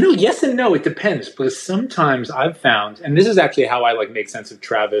what. Yes and no, it depends, because sometimes I've found, and this is actually how I like make sense of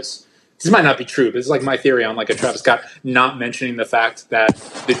Travis. This might not be true, but it's like my theory on like a Travis Scott not mentioning the fact that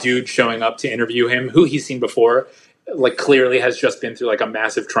the dude showing up to interview him, who he's seen before, like clearly has just been through like a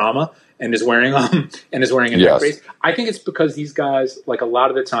massive trauma and is wearing a neck brace. I think it's because these guys, like a lot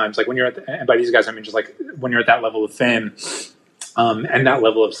of the times, like when you're and by these guys I mean just like when you're at that level of fame and that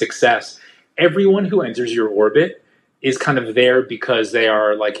level of success, everyone who enters your orbit is kind of there because they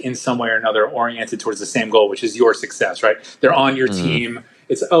are like in some way or another oriented towards the same goal, which is your success, right? They're on your team.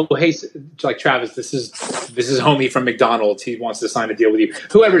 It's, oh, hey, like Travis, this is homie from McDonald's. He wants to sign a deal with you.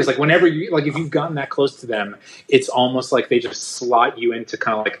 Whoever it is, like whenever you, like if you've gotten that close to them, it's almost like they just slot you into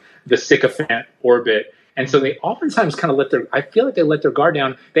kind of like the sycophant orbit. And so they oftentimes kind of I feel like they let their guard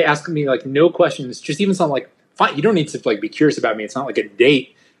down. They ask me like no questions, just even something like, fine, you don't need to like be curious about me. It's not like a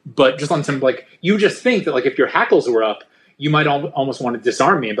date, but just on some like, you just think that like if your hackles were up, you might almost want to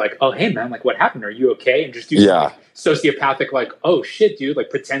disarm me and be like, oh, hey, man, like, what happened? Are you okay? And just do like, sociopathic, like, oh, shit, dude,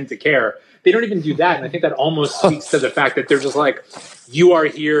 like, pretend to care. They don't even do that. And I think that almost speaks to the fact that they're just like, you are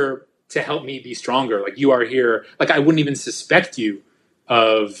here to help me be stronger. Like, you are here. Like, I wouldn't even suspect you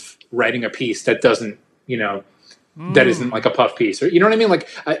of writing a piece that doesn't, that isn't like a puff piece. Or, you know what I mean?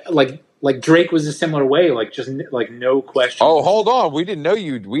 Like Drake was a similar way, like, just like no question. Oh, hold on. We didn't know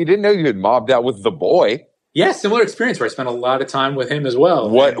you had mobbed out with The Boy. Yeah, similar experience where I spent a lot of time with him as well.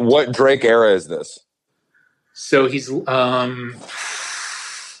 What Drake era is this? So he's fuck,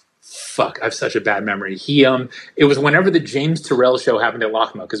 I have such a bad memory. He it was whenever the James Terrell show happened at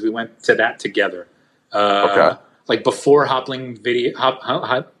LACMA, because we went to that together. Okay. Like before Hotline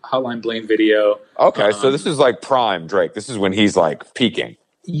Bling video. Okay, so this is like prime Drake. This is when he's like peaking.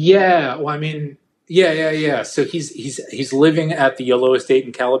 Yeah, well, I mean, yeah. So he's living at the Yolo Estate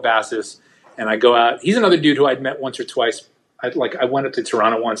in Calabasas. And I go out. He's another dude who I'd met once or twice. I went up to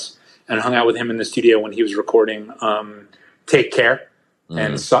Toronto once and hung out with him in the studio when he was recording Take Care,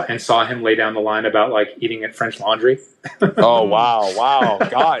 and saw him lay down the line about like eating at French Laundry. Oh wow!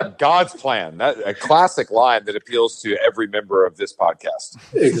 God's plan. That a classic line that appeals to every member of this podcast.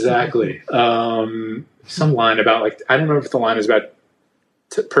 Exactly. Some line about like, I don't remember if the line is about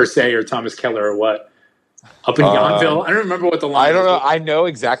Per Se or Thomas Keller or what. Up in Yountville. I don't remember what the line I don't know. is. I know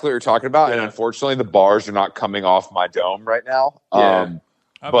exactly what you're talking about, and unfortunately, the bars are not coming off my dome right now. Yeah.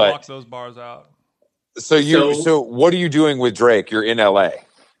 I blocked those bars out. So what are you doing with Drake? You're in LA.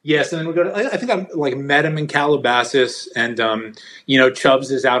 Yes, and then we go to. I think I like met him in Calabasas, and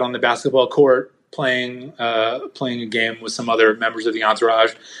Chubbs is out on the basketball court playing a game with some other members of the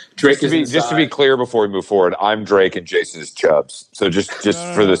entourage. Drake just to be clear before we move forward, I'm Drake and Jason is Chubbs. So just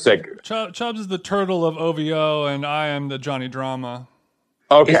for the sake, Chubbs is the turtle of OVO, and I am the Johnny Drama.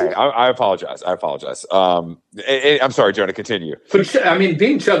 Okay, I apologize. I'm sorry, Jonah. Continue. But I mean,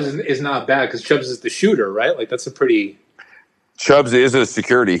 being Chubbs is not bad because Chubbs is the shooter, right? Like that's a pretty. Chubbs is a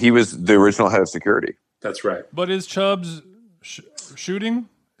security. He was the original head of security. That's right. But is Chubbs shooting?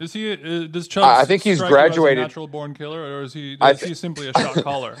 Is he? Does Chubbs? I think he's graduated. As a natural-born killer, or is he simply a shot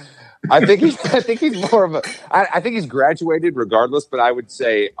caller? I think he's more of a. I think he's graduated regardless, but I would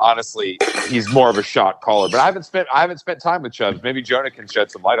say honestly, he's more of a shot caller. But I haven't spent time with Chubbs. Maybe Jonah can shed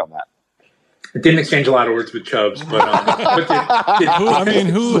some light on that. I didn't exchange a lot of words with Chubbs, but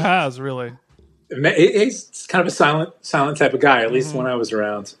who has really? He's kind of a silent type of guy. At least when I was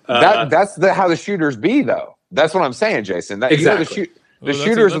around. That's how the shooters be, though. That's what I'm saying, Jason. Exactly. The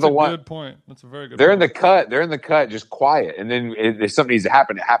shooters are the one. Good point. That's a very good. They're in the cut. They're in the cut, just quiet, and then if something needs to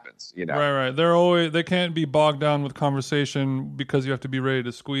happen, it happens. Right. They can't be bogged down with conversation because you have to be ready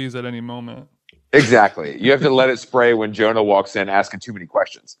to squeeze at any moment. Exactly. You have to let it spray when Jonah walks in asking too many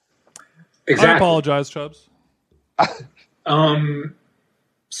questions. Exactly. I apologize, Chubbs.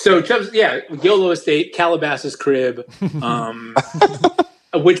 So Chubbs, YOLO Estate, Calabasas crib,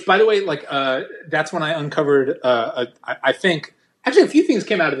 which, by the way, that's when I uncovered. I think actually a few things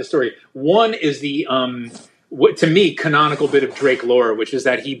came out of the story. One is the to me canonical bit of Drake lore, which is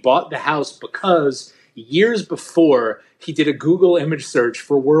that he bought the house because years before he did a Google image search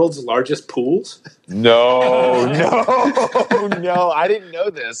for world's largest pools. No, I didn't know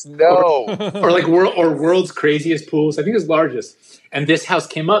this. No, or world's craziest pools. I think it's largest. And this house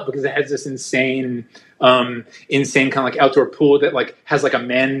came up because it has this insane kind of like outdoor pool that like has like a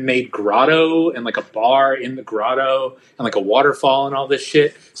man-made grotto and like a bar in the grotto and like a waterfall and all this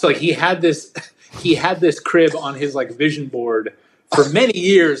shit. So like he had this crib on his like vision board for many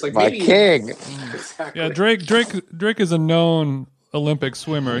years. Like my king. Exactly. Yeah, Drake is a known Olympic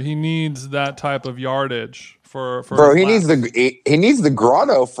swimmer. He needs that type of yardage for bro. He needs the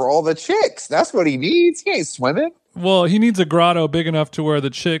grotto for all the chicks. That's what he needs. He ain't swimming. Well, he needs a grotto big enough to where the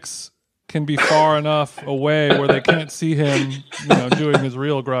chicks can be far enough away where they can't see him, doing his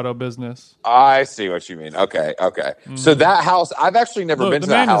real grotto business. I see what you mean. Okay. Mm-hmm. So that house, I've actually never been to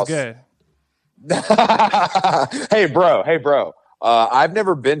that house. The man is gay. Hey, bro. I've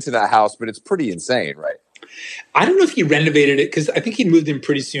never been to that house, but it's pretty insane, right? I don't know if he renovated it because I think he moved in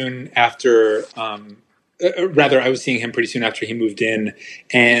pretty soon after. Rather, I was seeing him pretty soon after he moved in,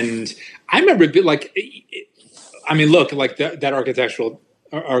 and I remember like. I mean, look, like that architectural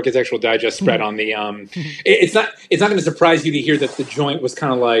digest spread on the. It's not going to surprise you to hear that the joint was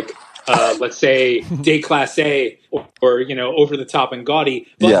kind of like, let's say, déclassé or over the top and gaudy.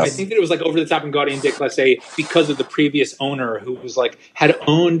 But yes. I think that it was like over the top and gaudy and déclassé because of the previous owner who was like had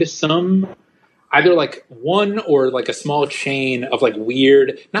owned some. Either like one or like a small chain of like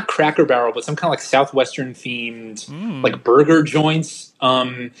weird, not Cracker Barrel, but some kind of like Southwestern themed like burger joints.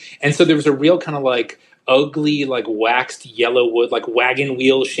 And so there was a real kind of like ugly, like waxed yellow wood, like wagon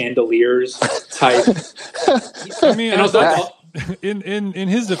wheel chandeliers type. I mean, and also, in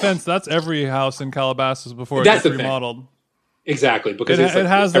his defense, that's every house in Calabasas before it gets remodeled. Exactly, because it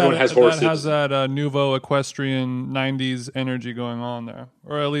has everyone has horses. It has that nouveau equestrian '90s energy going on there,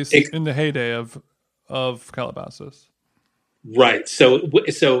 or at least in the heyday of Calabasas. Right. So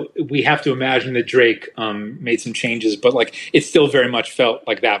we have to imagine that Drake made some changes, but like it still very much felt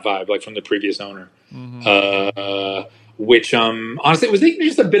like that vibe, like from the previous owner. Mm-hmm. Which honestly it was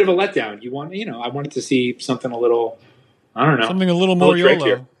just a bit of a letdown. I wanted to see something a little, I don't know, something a little more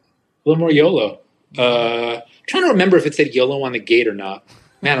YOLO. A little more YOLO. Trying to remember if it said YOLO on the gate or not.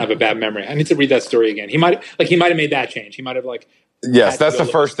 Man, I have a bad memory. I need to read that story again. He might have made that change. He might have like. Yes, that's the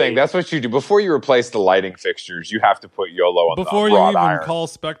first thing. That's what you do before you replace the lighting fixtures. You have to put YOLO on before the you even iron. Call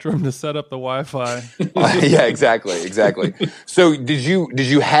Spectrum to set up the Wi-Fi. Yeah, exactly. So did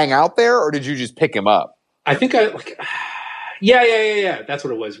you hang out there or did you just pick him up? I think yeah. That's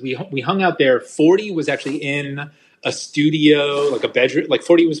what it was. We hung out there. 40 was actually in a studio, like a bedroom. Like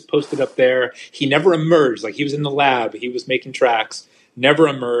 40 was posted up there. He never emerged. Like he was in the lab. He was making tracks. Never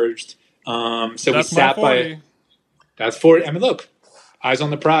emerged. So that's we sat by. That's 40. I mean, look, eyes on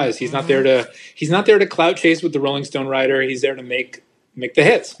the prize. He's not there to clout chase with the Rolling Stone writer. He's there to make make the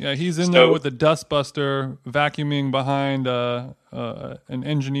hits. Yeah, he's in there with the dustbuster vacuuming behind an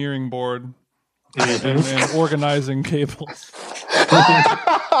engineering board and organizing cables.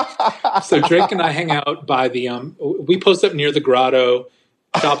 So Drake and I hang out by the we post up near the grotto,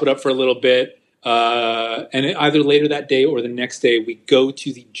 chop it up for a little bit, and either later that day or the next day we go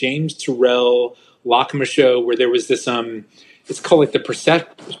to the James Turrell LACMA show where there was this it's called like the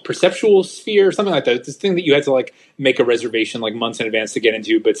perceptual sphere or something like that. It's this thing that you had to like make a reservation like months in advance to get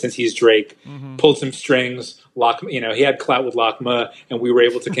into. But since he's Drake, pulled some strings, LACMA, he had clout with LACMA, and we were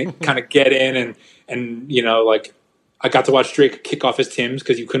able to kind of get in and like I got to watch Drake kick off his Timbs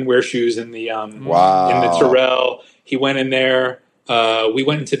because you couldn't wear shoes in the in the Turrell. He went in there. We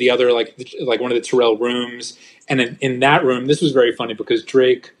went into the other like one of the Turrell rooms, and in that room, this was very funny because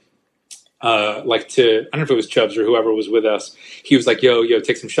Drake. I don't know if it was Chubbs or whoever was with us. He was like, yo,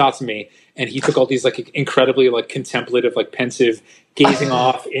 take some shots of me. And he took all these like incredibly like contemplative, like pensive, gazing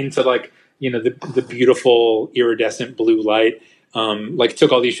off into like, the beautiful iridescent blue light.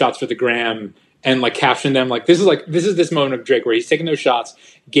 Took all these shots for the gram and like captioned them. Like, this is this moment of Drake where he's taking those shots,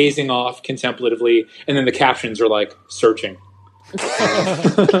 gazing off contemplatively. And then the captions are like searching. So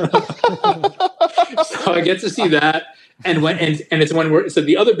I get to see that. And it's when so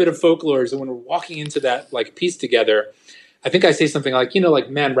the other bit of folklore is that when we're walking into that like piece together, I think I say something like,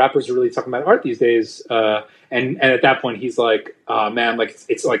 man, rappers are really talking about art these days. And at that point he's like, man, like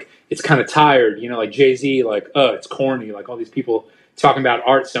it's kind of tired, like Jay-Z, like, it's corny, like all these people talking about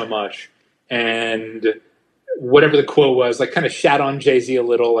art so much. And whatever the quote was, like kind of shat on Jay-Z a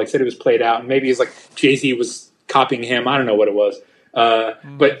little, like said it was played out. And maybe it's like Jay-Z was copying him. I don't know what it was.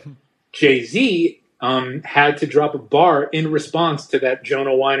 But Jay-Z had to drop a bar in response to that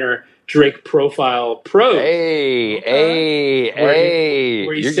Jonah Weiner Drake profile prose. Hey.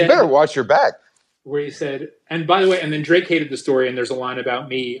 Where he said, better watch your back. Where he said, and by the way, and then Drake hated the story, and there's a line about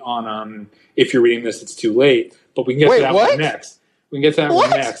me on if you're reading this, it's too late. But we can get to that one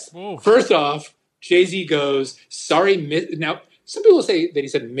next. Whoa. First off, Jay-Z goes, sorry, now some people say that he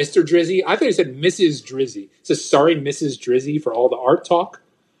said Mr. Drizzy. I thought he said Mrs. Drizzy. He says, sorry, Mrs. Drizzy, for all the art talk.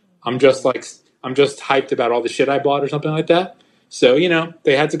 I'm just hyped about all the shit I bought or something like that. So,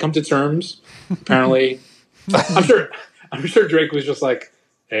 they had to come to terms. Apparently, I'm sure Drake was just like,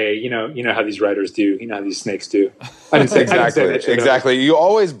 hey, you know how these writers do. You know how these snakes do. I didn't say that shit. Exactly. You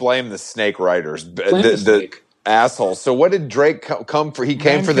always blame the snake writers, the assholes. So what did Drake come for? He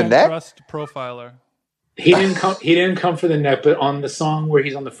came for the neck? Trust profiler. He didn't come for the neck, but on the song where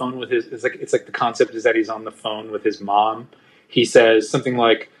he's on the phone with it's like the concept is that he's on the phone with his mom. He says something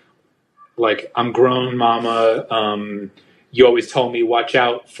like I'm grown, mama. You always told me watch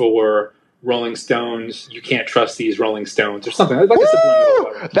out for Rolling Stones. You can't trust these Rolling Stones or something. Like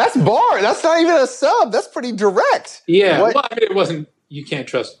that's bar. That's not even a sub. That's pretty direct. Yeah. Well, I mean, it wasn't. You can't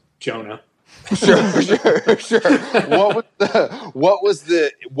trust Jonah. Sure. What was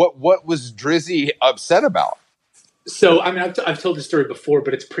Drizzy upset about? So I mean, I've told this story before,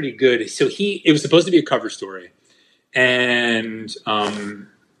 but it's pretty good. So it was supposed to be a cover story, and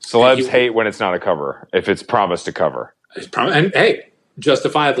celebs hate when it's not a cover if it's promised a cover. And hey,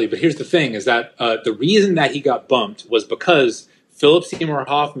 justifiably. But here's the thing: is that the reason that he got bumped was because Philip Seymour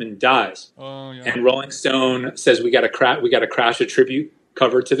Hoffman dies, and Rolling Stone says we got to crash a tribute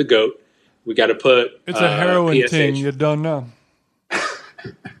cover to the GOAT. We got to put it's a heroin PSH. Thing you don't know.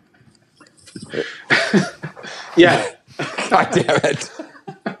 Yeah. God damn it.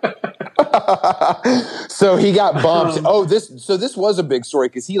 So he got bumped. This was a big story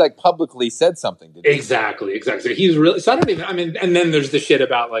because he like publicly said something. Didn't he? Exactly. He's really. So I don't even. I mean, and then there's the shit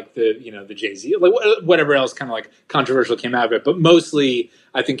about like the the Jay-Z, like whatever else kind of like controversial came out of it. But mostly,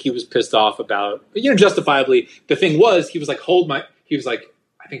 I think he was pissed off about justifiably. The thing was, he was like, He was like,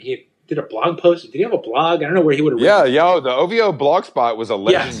 I think he did a blog post. Did he have a blog? I don't know where he would have. Yeah, the OVO blogspot was a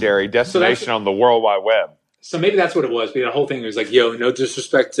legendary destination on the World Wide Web. So maybe that's what it was. But the whole thing was like, no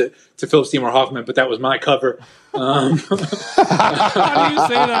disrespect to Philip Seymour Hoffman, but that was my cover. How do you say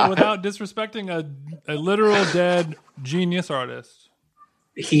that without disrespecting a literal dead genius artist?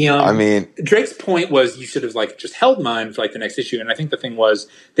 Drake's point was you should have like just held mine for like the next issue. And I think the thing was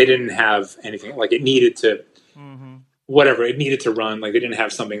they didn't have anything. Like it needed to, whatever, it needed to run. Like they didn't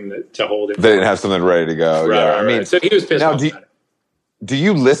have something to hold it. They didn't have something ready to go. Right. So he was pissed off about it. Do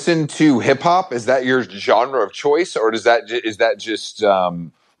you listen to hip hop? Is that your genre of choice, or is that just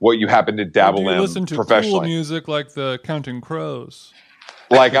what you happen to dabble in listen to professionally? Cool music like the Counting Crows.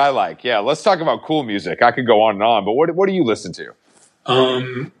 Like I like, yeah. Let's talk about cool music. I could go on and on, but what do you listen to?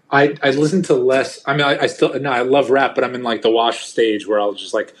 I listen to less. I mean, I love rap, but I'm in like the wash stage where I'll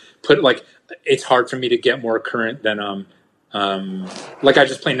just like put like it's hard for me to get more current than like I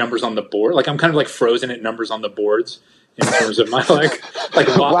just play numbers on the board. Like I'm kind of like frozen at numbers on the boards in terms of my like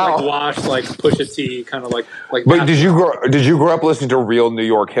Wash, like Pusha T, kind of like. Wait, did you grow up listening to real New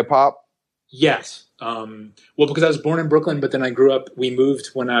York hip hop? Yes. Well, because I was born in Brooklyn, but then we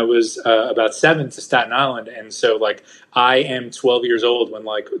moved when I was about 7 to Staten Island. And so like I am 12 years old when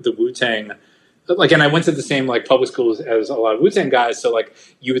like the Wu-Tang, like, and I went to the same like public schools as a lot of Wu-Tang guys. So like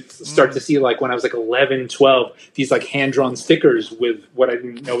you would start to see like when I was like 11, 12, these like hand-drawn stickers with what I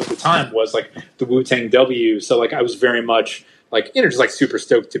didn't know at the time was like the Wu-Tang W. So like I was very much like, just like super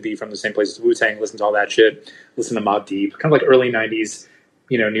stoked to be from the same place as Wu-Tang, listen to all that shit, listen to Mobb Deep, kind of like early 90s,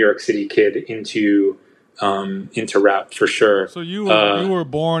 New York City kid into rap for sure. So you were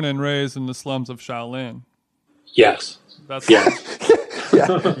born and raised in the slums of Shaolin. Yes. That's yeah.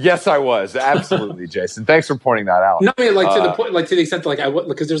 Yes, I was. Absolutely, Jason. Thanks for pointing that out. No, I mean, like to the point, like to the extent that like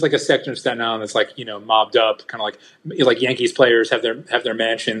because there's like a section of Staten Island that's like mobbed up, kind of like Yankees players have their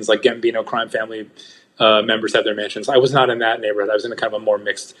mansions, like Gambino crime family members have their mansions. I was not in that neighborhood. I was in a kind of a more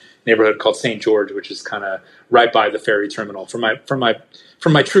mixed neighborhood called St. George, which is kind of right by the ferry terminal. For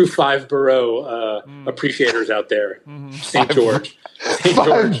my true 5 borough appreciators out there, St. George.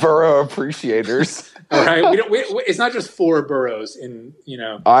 Five borough appreciators. All right, it's not just 4 boroughs in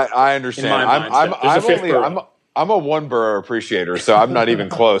I understand. I'm a 1 borough appreciator, so I'm not even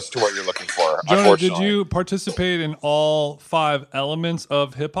close to what you're looking for. Jonah, did you participate in all 5 elements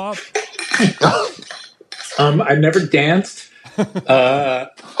of hip hop? I've never danced. I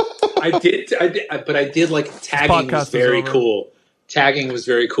did, but I did like tagging was very cool. Tagging was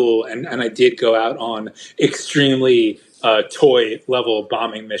very cool, and I did go out on extremely toy level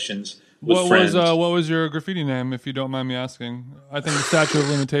bombing missions with friends. What was your graffiti name, if you don't mind me asking? I think the statute of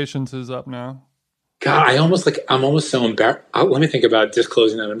limitations is up now. God, I'm almost so embarrassed. Let me think about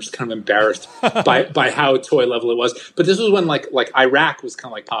disclosing that. I'm just kind of embarrassed by how toy level it was. But this was when like Iraq was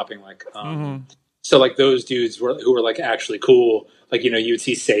kind of like popping, like so like those dudes who were like actually cool. Like you would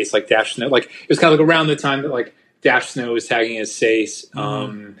see Sace, like Dash Snow. Like it was kind of like around the time that like Dash Snow was tagging as Sace,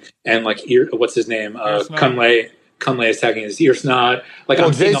 and like what's his name? Kunle is tagging his Ear Snot. Like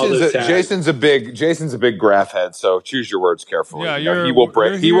I'm seeing all those tags. Jason's a big graph head, so choose your words carefully. Yeah, he will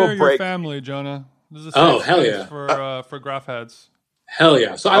break. Your family, Jonah. This is hell yeah for graph heads. Hell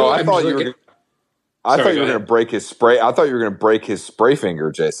yeah! So I thought you were going to break his spray. I thought you were going to break his spray finger,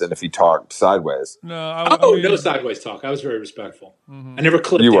 Jason, if he talked sideways. No, no sideways talk. I was very respectful. I never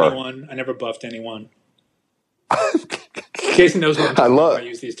clipped anyone. I never buffed anyone. Jason knows what I'm talking about. I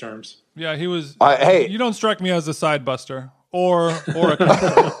use these terms. Yeah, he was. Hey, you don't strike me as a side buster or a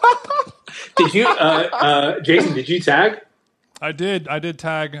counter. Did you, Jason? Did you tag? I did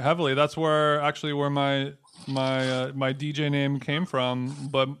tag heavily. That's where my DJ name came from.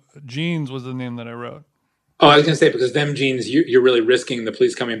 But Jeans was the name that I wrote. Oh, I was gonna say because them jeans, you're really risking the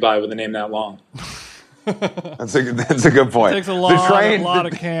police coming by with a name that long. That's a good point. It takes a lot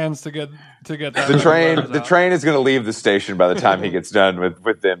of cans to get that. The train is going to leave the station by the time he gets done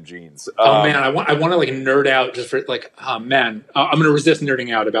with them jeans. Oh man, I want to like nerd out just for like, oh man, I'm going to resist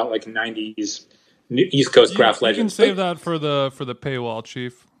nerding out about like 90s East Coast craft legends. You can save that for the paywall,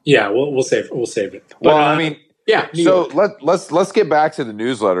 Chief. Yeah, we'll save it. But, well, I mean, yeah. So let's get back to the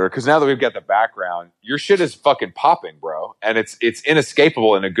newsletter because now that we've got the background, your shit is fucking popping, bro, and it's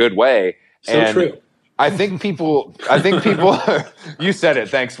inescapable in a good way. So true. I think people. You said it.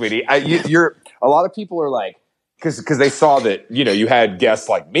 Thanks, sweetie. A lot of people are like, because they saw that you had guests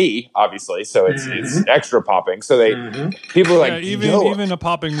like me, obviously, so it's extra popping. So people are like, even a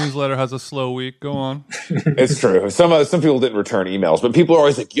popping newsletter has a slow week. Go on. It's true. Some people didn't return emails, but people are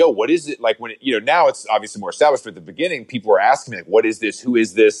always like, "Yo, what is it?" Like when now it's obviously more established. But at the beginning, people were asking me like, "What is this? Who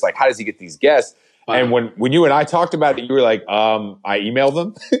is this? Like, how does he get these guests?" And when you and I talked about it, you were like, I emailed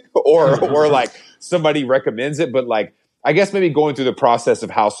them, or like somebody recommends it, but like I guess maybe going through the process of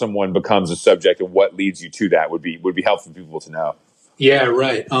how someone becomes a subject and what leads you to that would be helpful for people to know. Yeah,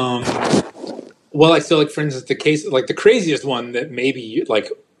 right. Well, for instance, the case like the craziest one that maybe like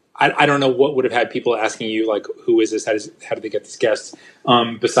I don't know what would have had people asking you like, who is this? How did they get this guest?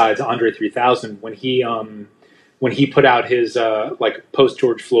 Besides Andre 3000, when he put out his like post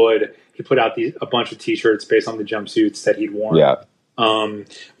George Floyd. He put out a bunch of T-shirts based on the jumpsuits that he'd worn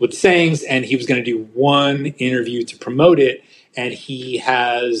with sayings, and he was going to do one interview to promote it. And he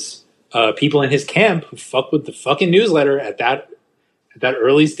has people in his camp who fuck with the fucking newsletter at that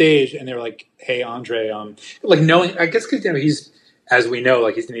early stage, and they were like, "Hey, Andre, like knowing, I guess because he's, as we know,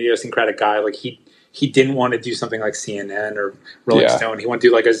 like he's an idiosyncratic guy. Like he didn't want to do something like CNN or Rolling Stone. He wanted to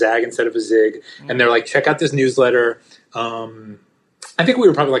do like a Zag instead of a Zig. And they're like, check out this newsletter." I think we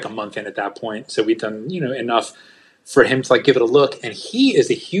were probably like a month in at that point, so we'd done enough for him to like give it a look. And he is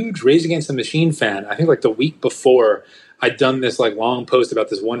a huge Rage Against the Machine fan. I think like the week before, I'd done this like long post about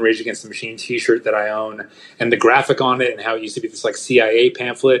this one Rage Against the Machine t-shirt that I own and the graphic on it and how it used to be this like CIA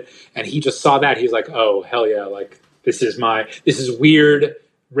pamphlet. And he just saw that. He's like, oh, hell yeah. Like, this is weird.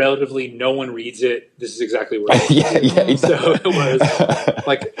 Relatively, no one reads it. This is exactly what it is. Exactly. So it was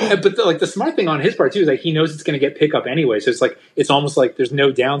like, but the smart thing on his part too is like he knows it's going to get pickup anyway. So it's like it's almost like there's no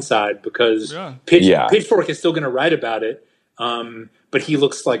downside because Pitchfork is still going to write about it. But he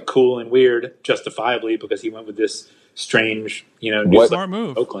looks like cool and weird, justifiably, because he went with this strange, smart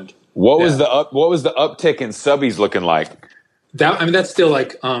move. Oakland. What was the uptick in subbies looking like? That's still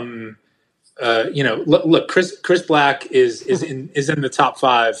like. Look, Chris Black is in the top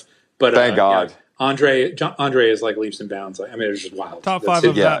 5, but thank God, Andre is like leaps and bounds. Like, I mean, it's just wild. Top 5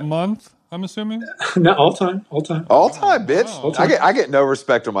 of that month, I'm assuming. No, all time, bitch. Oh, I get no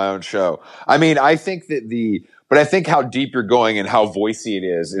respect on my own show. I mean, I think but I think how deep you're going and how voicey it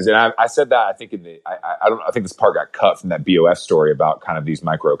is, and I said that I think I think this part got cut from that BOF story about kind of these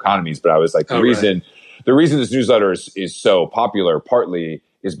microeconomies, but I was like the reason this newsletter is so popular partly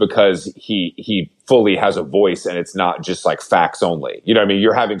is because he fully has a voice and it's not just like facts only. You know what I mean?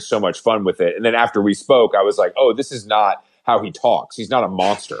 You're having so much fun with it. And then after we spoke, I was like, oh, this is not how he talks. He's not a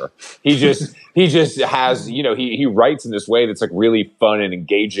monster. He just has, he writes in this way that's like really fun and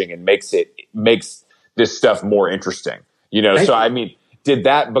engaging and makes this stuff more interesting. So I mean, is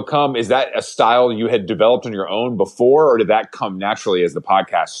that a style you had developed on your own before, or did that come naturally as the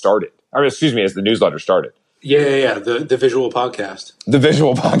podcast started? As the newsletter started? Yeah. The visual podcast. The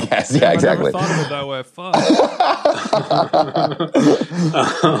visual podcast. Yeah, exactly. I never thought of it that way. Fuck.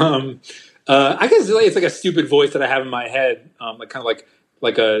 I guess it's like a stupid voice that I have in my head,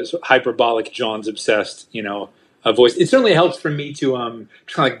 like a hyperbolic John's obsessed, a voice. It certainly helps for me to kind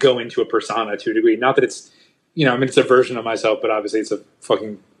of like go into a persona to a degree. Not that it's, it's a version of myself, but obviously it's a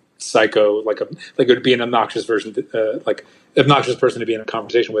fucking psycho, like it would be an obnoxious version, obnoxious person to be in a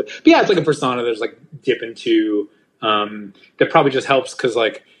conversation with. But yeah, it's like a persona that's like dip into that probably just helps because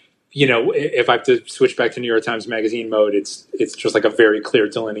like if I have to switch back to New York Times Magazine mode, it's just like a very clear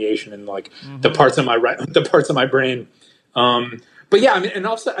delineation in like the parts of my brain. But yeah, I mean, and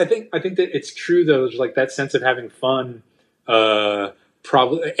also I think that it's true though, just like that sense of having fun.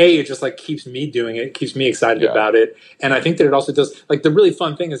 Probably it just like keeps me doing it, keeps me excited about it, and I think that it also does like the really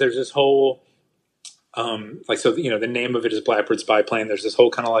fun thing is there's this whole the name of it is Blackbird Spy Plane. There's this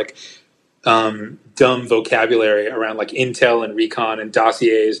whole kind of like dumb vocabulary around like intel and recon and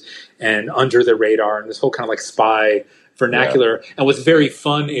dossiers and under the radar and this whole kind of like spy vernacular. And what's very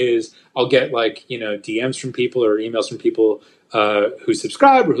fun is I'll get like DMs from people or emails from people who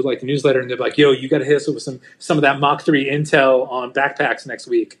subscribe or who like the newsletter, and they're like, yo, you got to hit us with some of that Mach 3 intel on backpacks next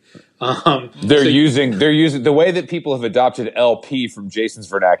week. They're using the way that people have adopted LP from Jason's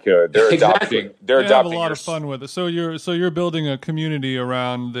vernacular. They're adopting have a lot of fun with it. So you're building a community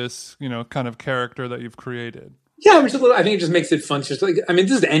around this, kind of character that you've created. Yeah, I think it just makes it fun. Just like, I mean,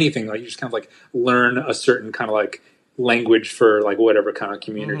 this is anything. Like you just kind of like learn a certain kind of like language for like whatever kind of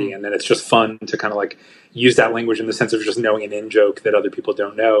community, and then it's just fun to kind of like use that language in the sense of just knowing an in joke that other people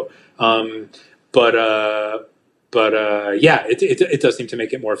don't know. Yeah, it does seem to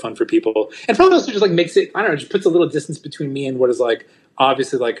make it more fun for people, and probably also just like makes it, I don't know, just puts a little distance between me and what is like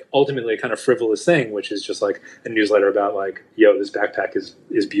obviously like ultimately a kind of frivolous thing, which is just like a newsletter about like, yo, this backpack is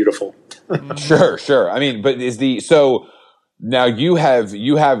beautiful. Sure. I mean, but so now you have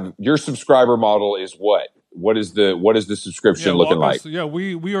your subscriber model is what? What is the subscription looking like? Yeah,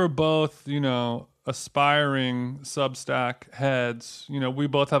 we are both, aspiring Substack heads. We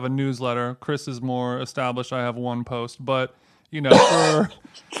both have a newsletter. Chris is more established. I have one post, but it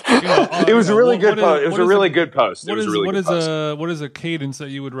was a really good post. It was a really good post. What is a cadence that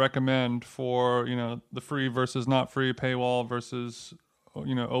you would recommend for, the free versus not free, paywall versus,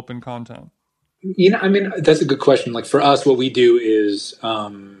 open content? I mean, that's a good question. Like for us, what we do is,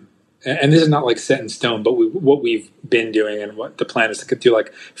 and this is not like set in stone, but what we've been doing and what the plan is to do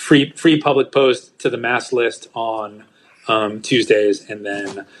like free public post to the mass list on Tuesdays, and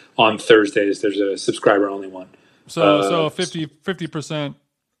then on Thursdays there's a subscriber only one. So 50%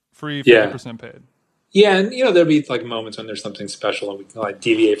 free, 50% paid. Yeah, and there'll be like moments when there's something special and we can like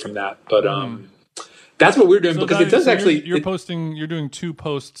deviate from that. But that's what we're doing, because it does actually. You're doing 2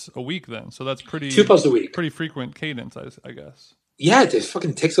 posts a week then, so that's 2 posts a week. Pretty frequent cadence, I guess. Yeah, it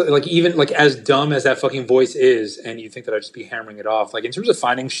fucking takes like even like as dumb as that fucking voice is, and you think that I'd just be hammering it off. Like in terms of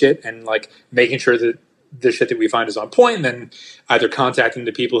finding shit and like making sure that the shit that we find is on point, and then either contacting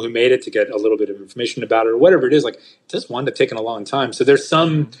the people who made it to get a little bit of information about it or whatever it is, like it does wind up taking a long time. So there's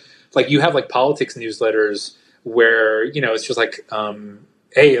some like you have like politics newsletters where, you know, it's just like,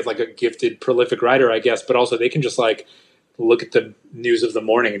 it's like a gifted, prolific writer, I guess, but also they can just like look at the news of the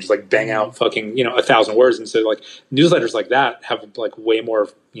morning and just like bang out fucking, you know, 1,000 words. And so like newsletters like that have like way more,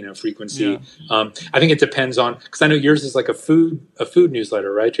 you know, frequency. Yeah. I think it depends on, because I know yours is like a food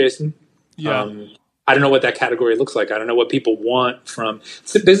newsletter, right, Jason? Yeah. I don't know what that category looks like. I don't know what people want from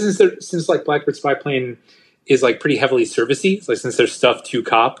business. Since like Blackbird Spy Plane is like pretty heavily servicey. It's like, since there's stuff to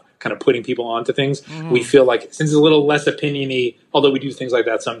cop, kind of putting people onto things, we feel like, since it's a little less opinion-y, although we do things like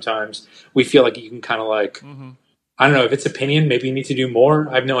that sometimes, we feel like you can kind of like, I don't know if it's opinion, maybe you need to do more.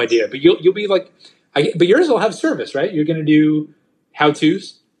 I have no idea, but you'll be like, but yours will have service, right? You're going to do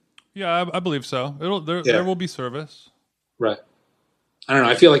how-tos. Yeah, I believe so. There will be service. Right. I don't know.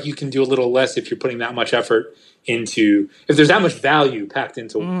 I feel like you can do a little less if you're putting that much effort into, if there's that much value packed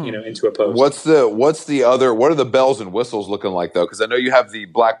into, you know, into a post. What are the bells and whistles looking like though? Because I know you have the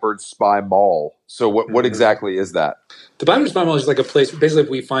Blackbird Spy Mall. So what exactly is that? The Blackbird Spy Mall is like a place, basically if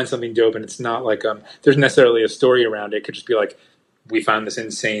we find something dope and it's not like, there's necessarily a story around it. It could just be like, we found this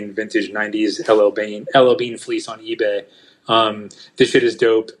insane vintage 90s LL Bean fleece on eBay. This shit is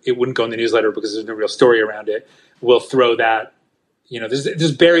dope. It wouldn't go in the newsletter because there's no real story around it. We'll throw that. You know,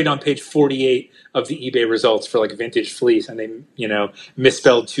 there's buried on page 48 of the eBay results for like vintage fleece, and they, you know,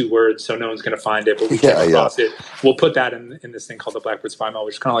 misspelled 2 words, so no one's going to find it, but we came across it. We'll put that in this thing called the Blackbird Spy Mall,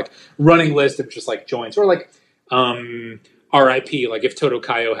 which is kind of like running list of just like joints, or like RIP, like if Toto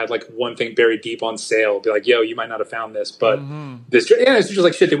Kayo had like one thing buried deep on sale, be like, yo, you might not have found this, but it's just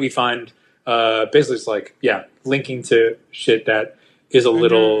like shit that we find. Basically, it's like, linking to shit that is a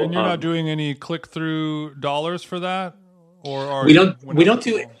little. And you're not doing any click-through dollars for that? Or we don't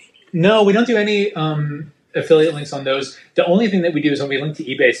do any affiliate links on those. The only thing that we do is when we link to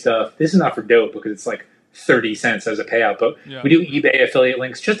eBay stuff, this is not for dope because it's like 30 cents as a payout, but we do eBay affiliate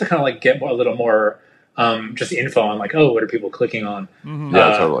links just to kind of like get a little more just info on like, oh, what are people clicking on?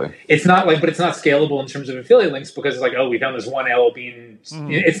 Yeah, totally. It's not like, but it's not scalable in terms of affiliate links because it's like, oh, we found this one LL Bean.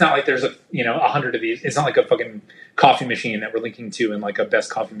 It's not like there's 100 of these. It's not like a fucking coffee machine that we're linking to in like a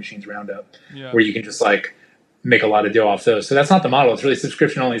best coffee machines roundup where you can just like make a lot of dough off those. So that's not the model. It's really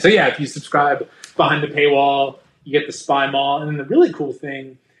subscription only. So if you subscribe behind the paywall, you get the Spy Mall. And then the really cool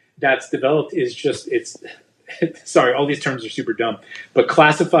thing that's developed is just, sorry, all these terms are super dumb, but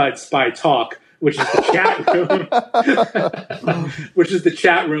classified spy talk, which is the chat room, which is the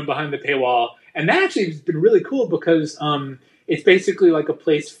chat room behind the paywall. And that actually has been really cool because it's basically like a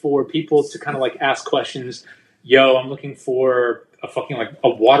place for people to kind of like ask questions. Yo, I'm looking for a fucking like a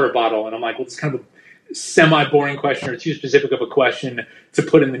water bottle. And I'm like, well, it's kind of a semi-boring question or too specific of a question to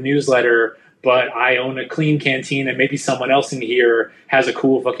put in the newsletter, but I own a clean canteen and maybe someone else in here has a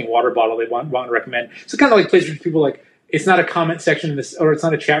cool fucking water bottle they want to recommend. So kind of like places where people like, it's not a comment section in this, or it's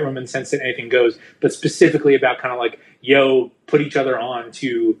not a chat room in the sense that anything goes, but specifically about kind of like, yo, put each other on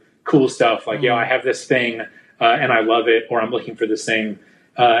to cool stuff. Like, yo, I have this thing and I love it, or I'm looking for this thing.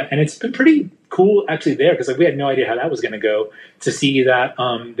 And it's been pretty cool actually there because like, we had no idea how that was going to go to see that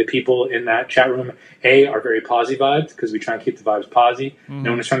the people in that chat room are very posy vibed because we try and keep the vibes posy.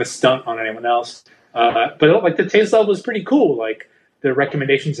 No one is trying to stunt on anyone else. But like the taste level is pretty cool. Like the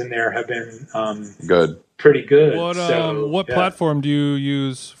recommendations in there have been good, pretty good. What platform do you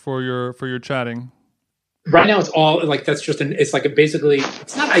use for your chatting? Right now, it's all like that's just it's like basically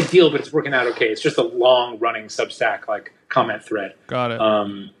it's not ideal, but it's working out okay. It's just a long running Substack like comment thread. Got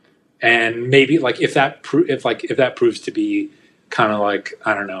it. And maybe like if that proves to be kind of like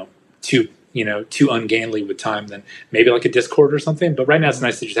I don't know too ungainly with time, then maybe like a Discord or something. But right now, it's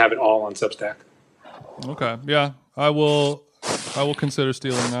nice to just have it all on Substack. Okay, yeah, I will consider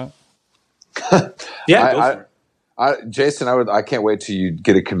stealing that. Go for it. Jason, I can't wait till you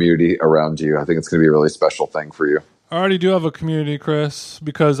get a community around you. I think it's going to be a really special thing for you. I already do have a community, Chris,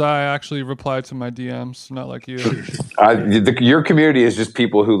 because I actually reply to my DMs, not like you. Your community is just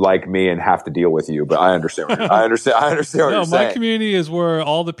people who like me and have to deal with you. But I understand. I understand what you're saying. No, my community is where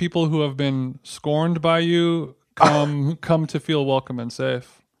all the people who have been scorned by you come to feel welcome and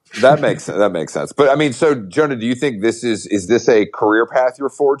safe. That makes sense. But I mean, so Jonah, do you think this is this a career path you're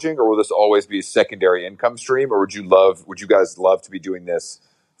forging, or will this always be a secondary income stream, or would you guys love to be doing this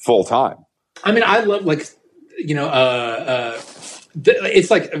full time? I mean, I love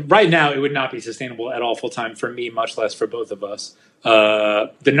it's like right now it would not be sustainable at all full time for me, much less for both of us.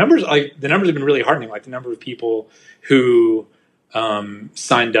 The numbers have been really heartening. Like the number of people who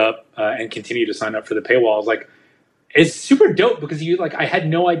signed up and continue to sign up for the paywall is like. It's super dope because I had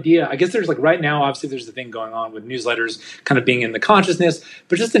no idea. I guess there's like right now, obviously there's the thing going on with newsletters kind of being in the consciousness,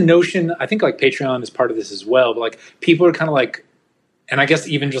 but just the notion, I think like Patreon is part of this as well, but like people are kind of like, I guess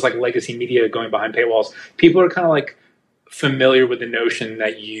even just like legacy media going behind paywalls, people are kind of like familiar with the notion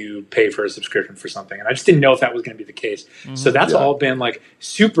that you pay for a subscription for something, and I just didn't know if that was going to be the case. So that's all been like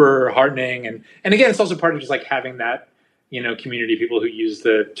super heartening, and again, it's also part of just like having that, you know, community of people who use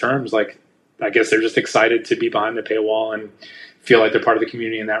the terms. Like, I guess they're just excited to be behind the paywall and feel like they're part of the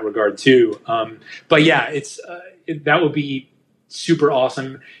community in that regard too. But yeah, it's that would be super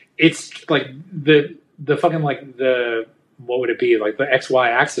awesome. It's like the fucking like the, what would it be, like the XY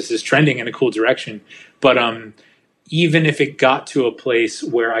axis is trending in a cool direction, but even if it got to a place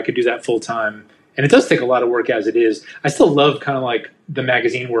where I could do that full time, and it does take a lot of work as it is, I still love kind of like the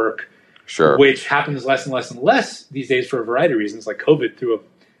magazine work, Sure. which happens less and less and less these days for a variety of reasons. Like COVID threw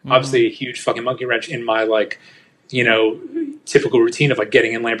obviously a huge fucking monkey wrench in my, like, you know, typical routine of like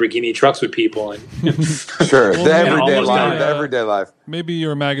getting in Lamborghini trucks with people and Sure. Well, The man, everyday almost life. done. The everyday life. Maybe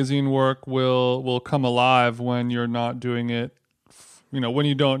your magazine work will come alive when you're not doing it, you know, when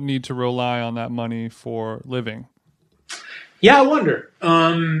you don't need to rely on that money for living. Yeah, I wonder.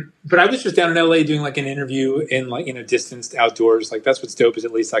 But I was just down in LA doing like an interview in like in a distanced outdoors. Like that's what's dope, is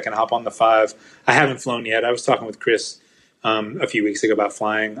at least I can hop on the 5. I haven't flown yet. I was talking with Chris a few weeks ago about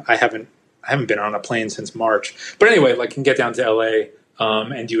flying. I haven't been on a plane since March. But anyway, like can get down to LA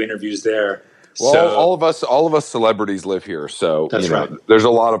and do interviews there. Well, So all of us celebrities live here, so That's you know, right. there's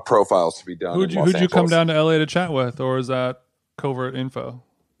a lot of profiles to be done. Who'd you come down to LA to chat with, or is that covert info?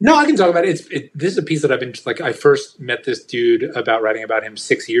 no, I can talk about it. This is a piece that I've been like. I first met this dude about writing about him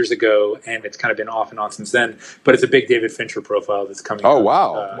 6 years ago, and it's kind of been off and on since then. But it's a big David Fincher profile that's coming. Oh, out,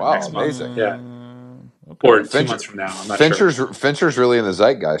 wow. Wow, next month. amazing. Yeah, Okay. or 2 Fincher- months from now. I'm not sure. Fincher's really in the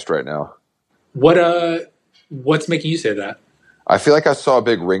zeitgeist right now. What's making you say that? I feel like I saw a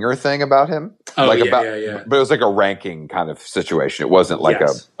big Ringer thing about him. Oh, like yeah. But it was like a ranking kind of situation. It wasn't like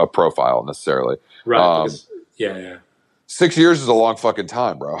Yes. a profile necessarily. Right. Yeah. 6 years is a long fucking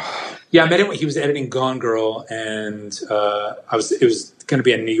time, bro. Yeah, I met him when he was editing Gone Girl, and it was going to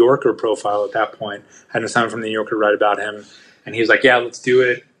be a New Yorker profile at that point. I had an assignment from the New Yorker to write about him, and he was like, "Yeah, let's do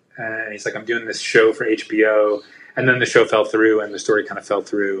it." And he's like, "I'm doing this show for HBO," and then the show fell through, and the story kind of fell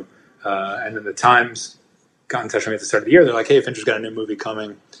through, and then the Times got in touch with me at the start of the year. They're like, "Hey, Fincher's got a new movie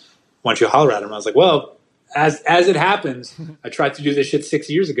coming. Why don't you holler at him?" I was like, "Well, as it happens, I tried to do this shit 6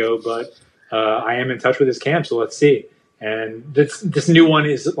 years ago, but I am in touch with his camp, so let's see." And this new one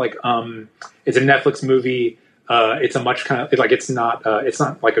is like it's a Netflix movie. It's a much kind of like it's not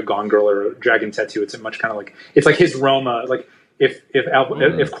like a Gone Girl or a Dragon Tattoo. It's a much kind of like it's like his Roma. Like if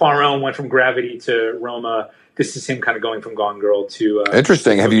Cuarón went from Gravity to Roma, this is him kind of going from Gone Girl to.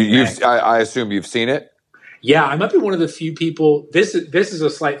 Interesting. Have you? I assume you've seen it. Yeah, I might be one of the few people. This is a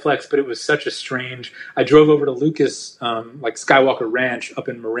slight flex, but it was such a strange. I drove over to Lucas, like Skywalker Ranch up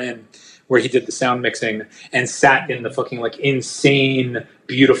in Marin, where he did the sound mixing, and sat in the fucking like insane,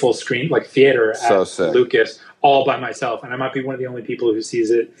 beautiful screen like theater So at sick. Lucas all by myself. And I might be one of the only people who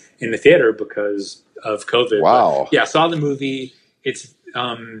sees it in the theater because of COVID. Wow. But yeah, saw the movie.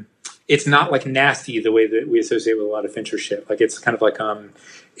 It's not like nasty the way that we associate with a lot of Fincher shit. Like it's kind of like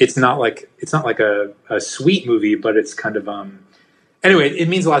it's not like a sweet movie, but it's kind of anyway, it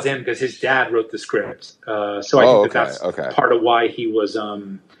means a lot to him because his dad wrote the script. So I think that's part of why he was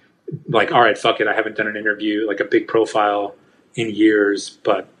like, all right, fuck it, I haven't done an interview, like a big profile in years,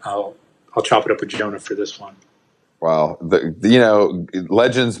 but I'll chop it up with Jonah for this one. Wow,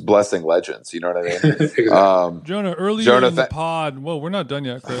 legends blessing legends. You know what I mean? Exactly. Jonah, earlier in the pod. Whoa, we're not done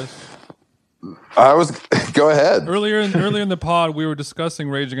yet, Chris. I was. Go ahead. Earlier in the pod, we were discussing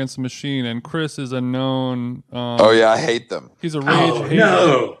Rage Against the Machine, and Chris is a known. Oh yeah, I hate them. He's a rage hater.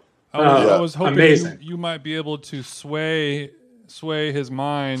 No. I was hoping amazing. you might be able to sway his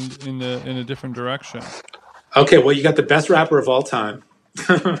mind in a different direction. Okay, well, you got the best rapper of all time.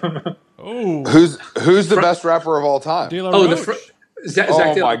 Oh, who's the best rapper of all time? De La Oh, Roche. Zach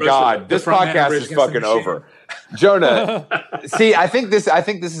Oh De La my Rocha, God, the this frontman of podcast Rage is Against the fucking Machine. over. Jonah, see, I think this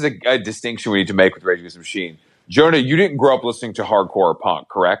is a distinction we need to make with Rage Against the Machine. Jonah, you didn't grow up listening to hardcore punk,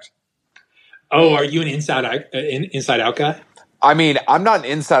 correct? Oh, are you an Inside Out guy? I mean, I'm not an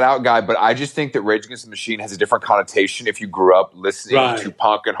inside out guy, but I just think that Rage Against the Machine has a different connotation if you grew up listening to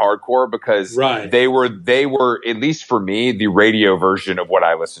punk and hardcore because they were, at least for me, the radio version of what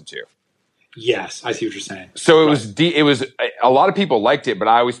I listened to. Yes, I see what you're saying. So it was a lot of people liked it, but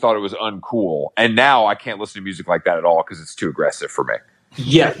I always thought it was uncool. And now I can't listen to music like that at all because it's too aggressive for me.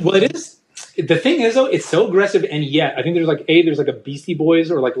 Yeah, well, it is. The thing is, though, it's so aggressive, and yet I think there's like a Beastie Boys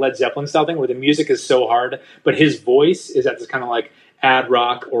or like Led Zeppelin style thing where the music is so hard, but his voice is at this kind of like Ad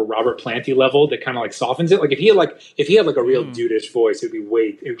Rock or Robert Planty level that kind of like softens it. Like if he had like a real dudeish voice, it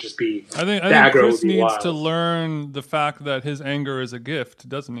would just be. I think Chris needs to learn the fact that his anger is a gift,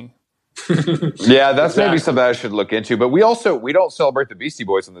 doesn't he? Yeah, that's maybe something I should look into. But we don't celebrate the Beastie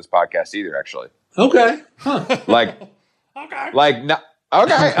Boys on this podcast either, actually. Okay. Huh.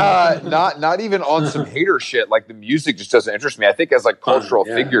 Not even on some hater shit. Like the music just doesn't interest me. I think as like cultural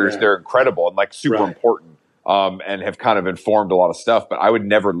figures, they're incredible and like super important. And have kind of informed a lot of stuff, but I would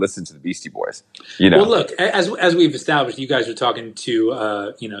never listen to the Beastie Boys. Well, look, as we've established, you guys are talking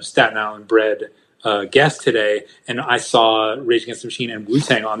to Staten Island bred guest today, and I saw Rage Against the Machine and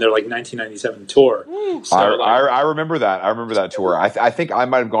Wu-Tang on their like 1997 tour. So, I remember that. I remember that tour. I think I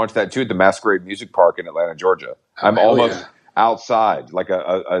might have gone to that too at the Masquerade Music Park in Atlanta, Georgia. I'm almost outside, like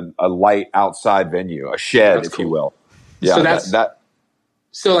a light outside venue, a shed, if you will. Yeah, so that's that.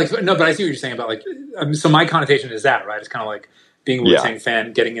 So like no, but I see what you're saying about like. So my connotation is that, right? It's kind of like being a Wu-Tang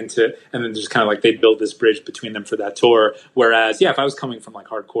fan, getting into, and then just kind of like they build this bridge between them for that tour. Whereas, if I was coming from like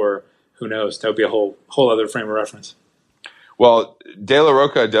hardcore, who knows? That would be a whole other frame of reference. Well, De La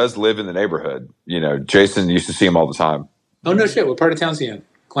Roca does live in the neighborhood. Jason used to see him all the time. Oh no shit! What part of town is he in?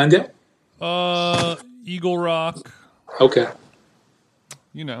 Glendale? Eagle Rock. Okay.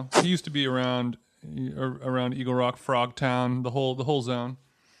 He used to be around Eagle Rock, Frogtown, the whole zone.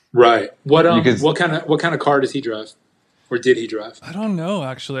 Right. What kind of car does he drive, or did he drive? I don't know.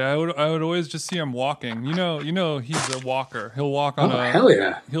 Actually, I would always just see him walking. He's a walker. He'll walk on hell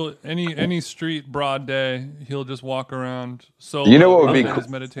yeah. He'll any street broad day. He'll just walk around. So what would be his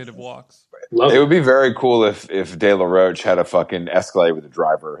meditative walks. It would be very cool if De La Roach had a fucking Escalade with a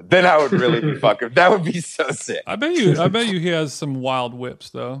driver. Then I would really be fucking. That would be so sick. I bet you he has some wild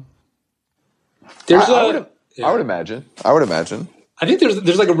whips though. I would imagine. I think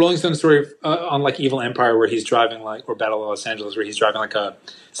there's like a Rolling Stone story on like Evil Empire where he's driving like, or Battle of Los Angeles where he's driving like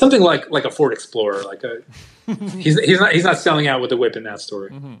something like a Ford Explorer. Like he's not selling out with a whip in that story.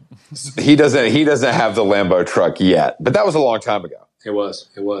 Mm-hmm. He doesn't have the Lambo truck yet, but that was a long time ago. It was.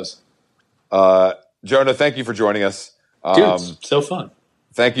 Jonah, thank you for joining us. Dude, so fun.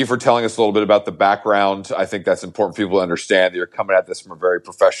 Thank you for telling us a little bit about the background. I think that's important for people to understand that you're coming at this from a very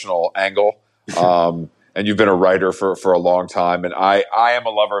professional angle. And you've been a writer for a long time. And I am a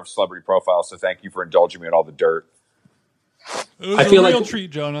lover of celebrity profiles, so thank you for indulging me in all the dirt. It was a real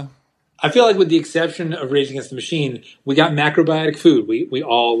treat, Jonah. I feel like with the exception of Rage Against the Machine, we got macrobiotic food. We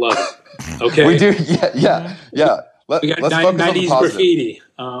all love it. Okay? We do. Yeah. We got 90s graffiti.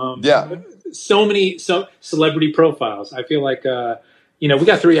 So many celebrity profiles. I feel like, we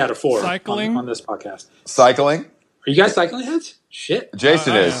got 3 out of 4 cycling on this podcast. Cycling? Are you guys cycling heads? Shit.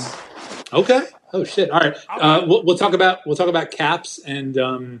 Jason is. Okay. Oh shit! All right, we'll talk about caps and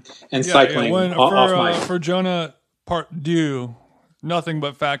cycling off mic. For Jonah, part due, nothing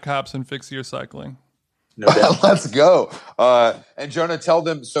but fat caps and fix your cycling. No doubt. Let's go. And Jonah, tell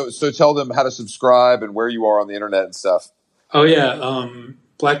them tell them how to subscribe and where you are on the internet and stuff. Oh yeah,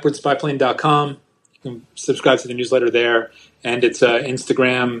 blackbirdspyplane.com. You can subscribe to the newsletter there, and it's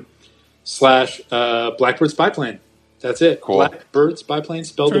Instagram / Blackbird Spyplane. That's it. Cool. Blackbird Spyplane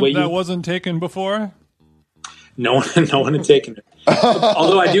spelled the way that wasn't taken before. No one had taken it.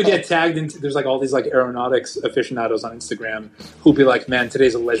 Although I do get tagged into, there's like all these like aeronautics aficionados on Instagram who'll be like, "Man,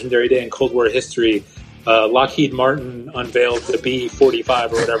 today's a legendary day in Cold War history. Lockheed Martin unveiled the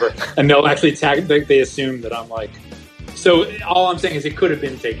B-45 or whatever," and they'll actually tag. They assume that I'm like. So all I'm saying is it could have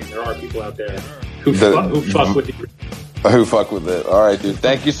been taken. There are people out there who fuck with the. Who fuck with it? All right, dude.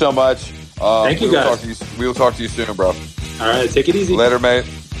 Thank you so much. Thank you, guys. We will talk to you soon, bro. All right, take it easy. Later, mate.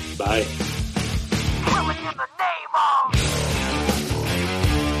 Bye.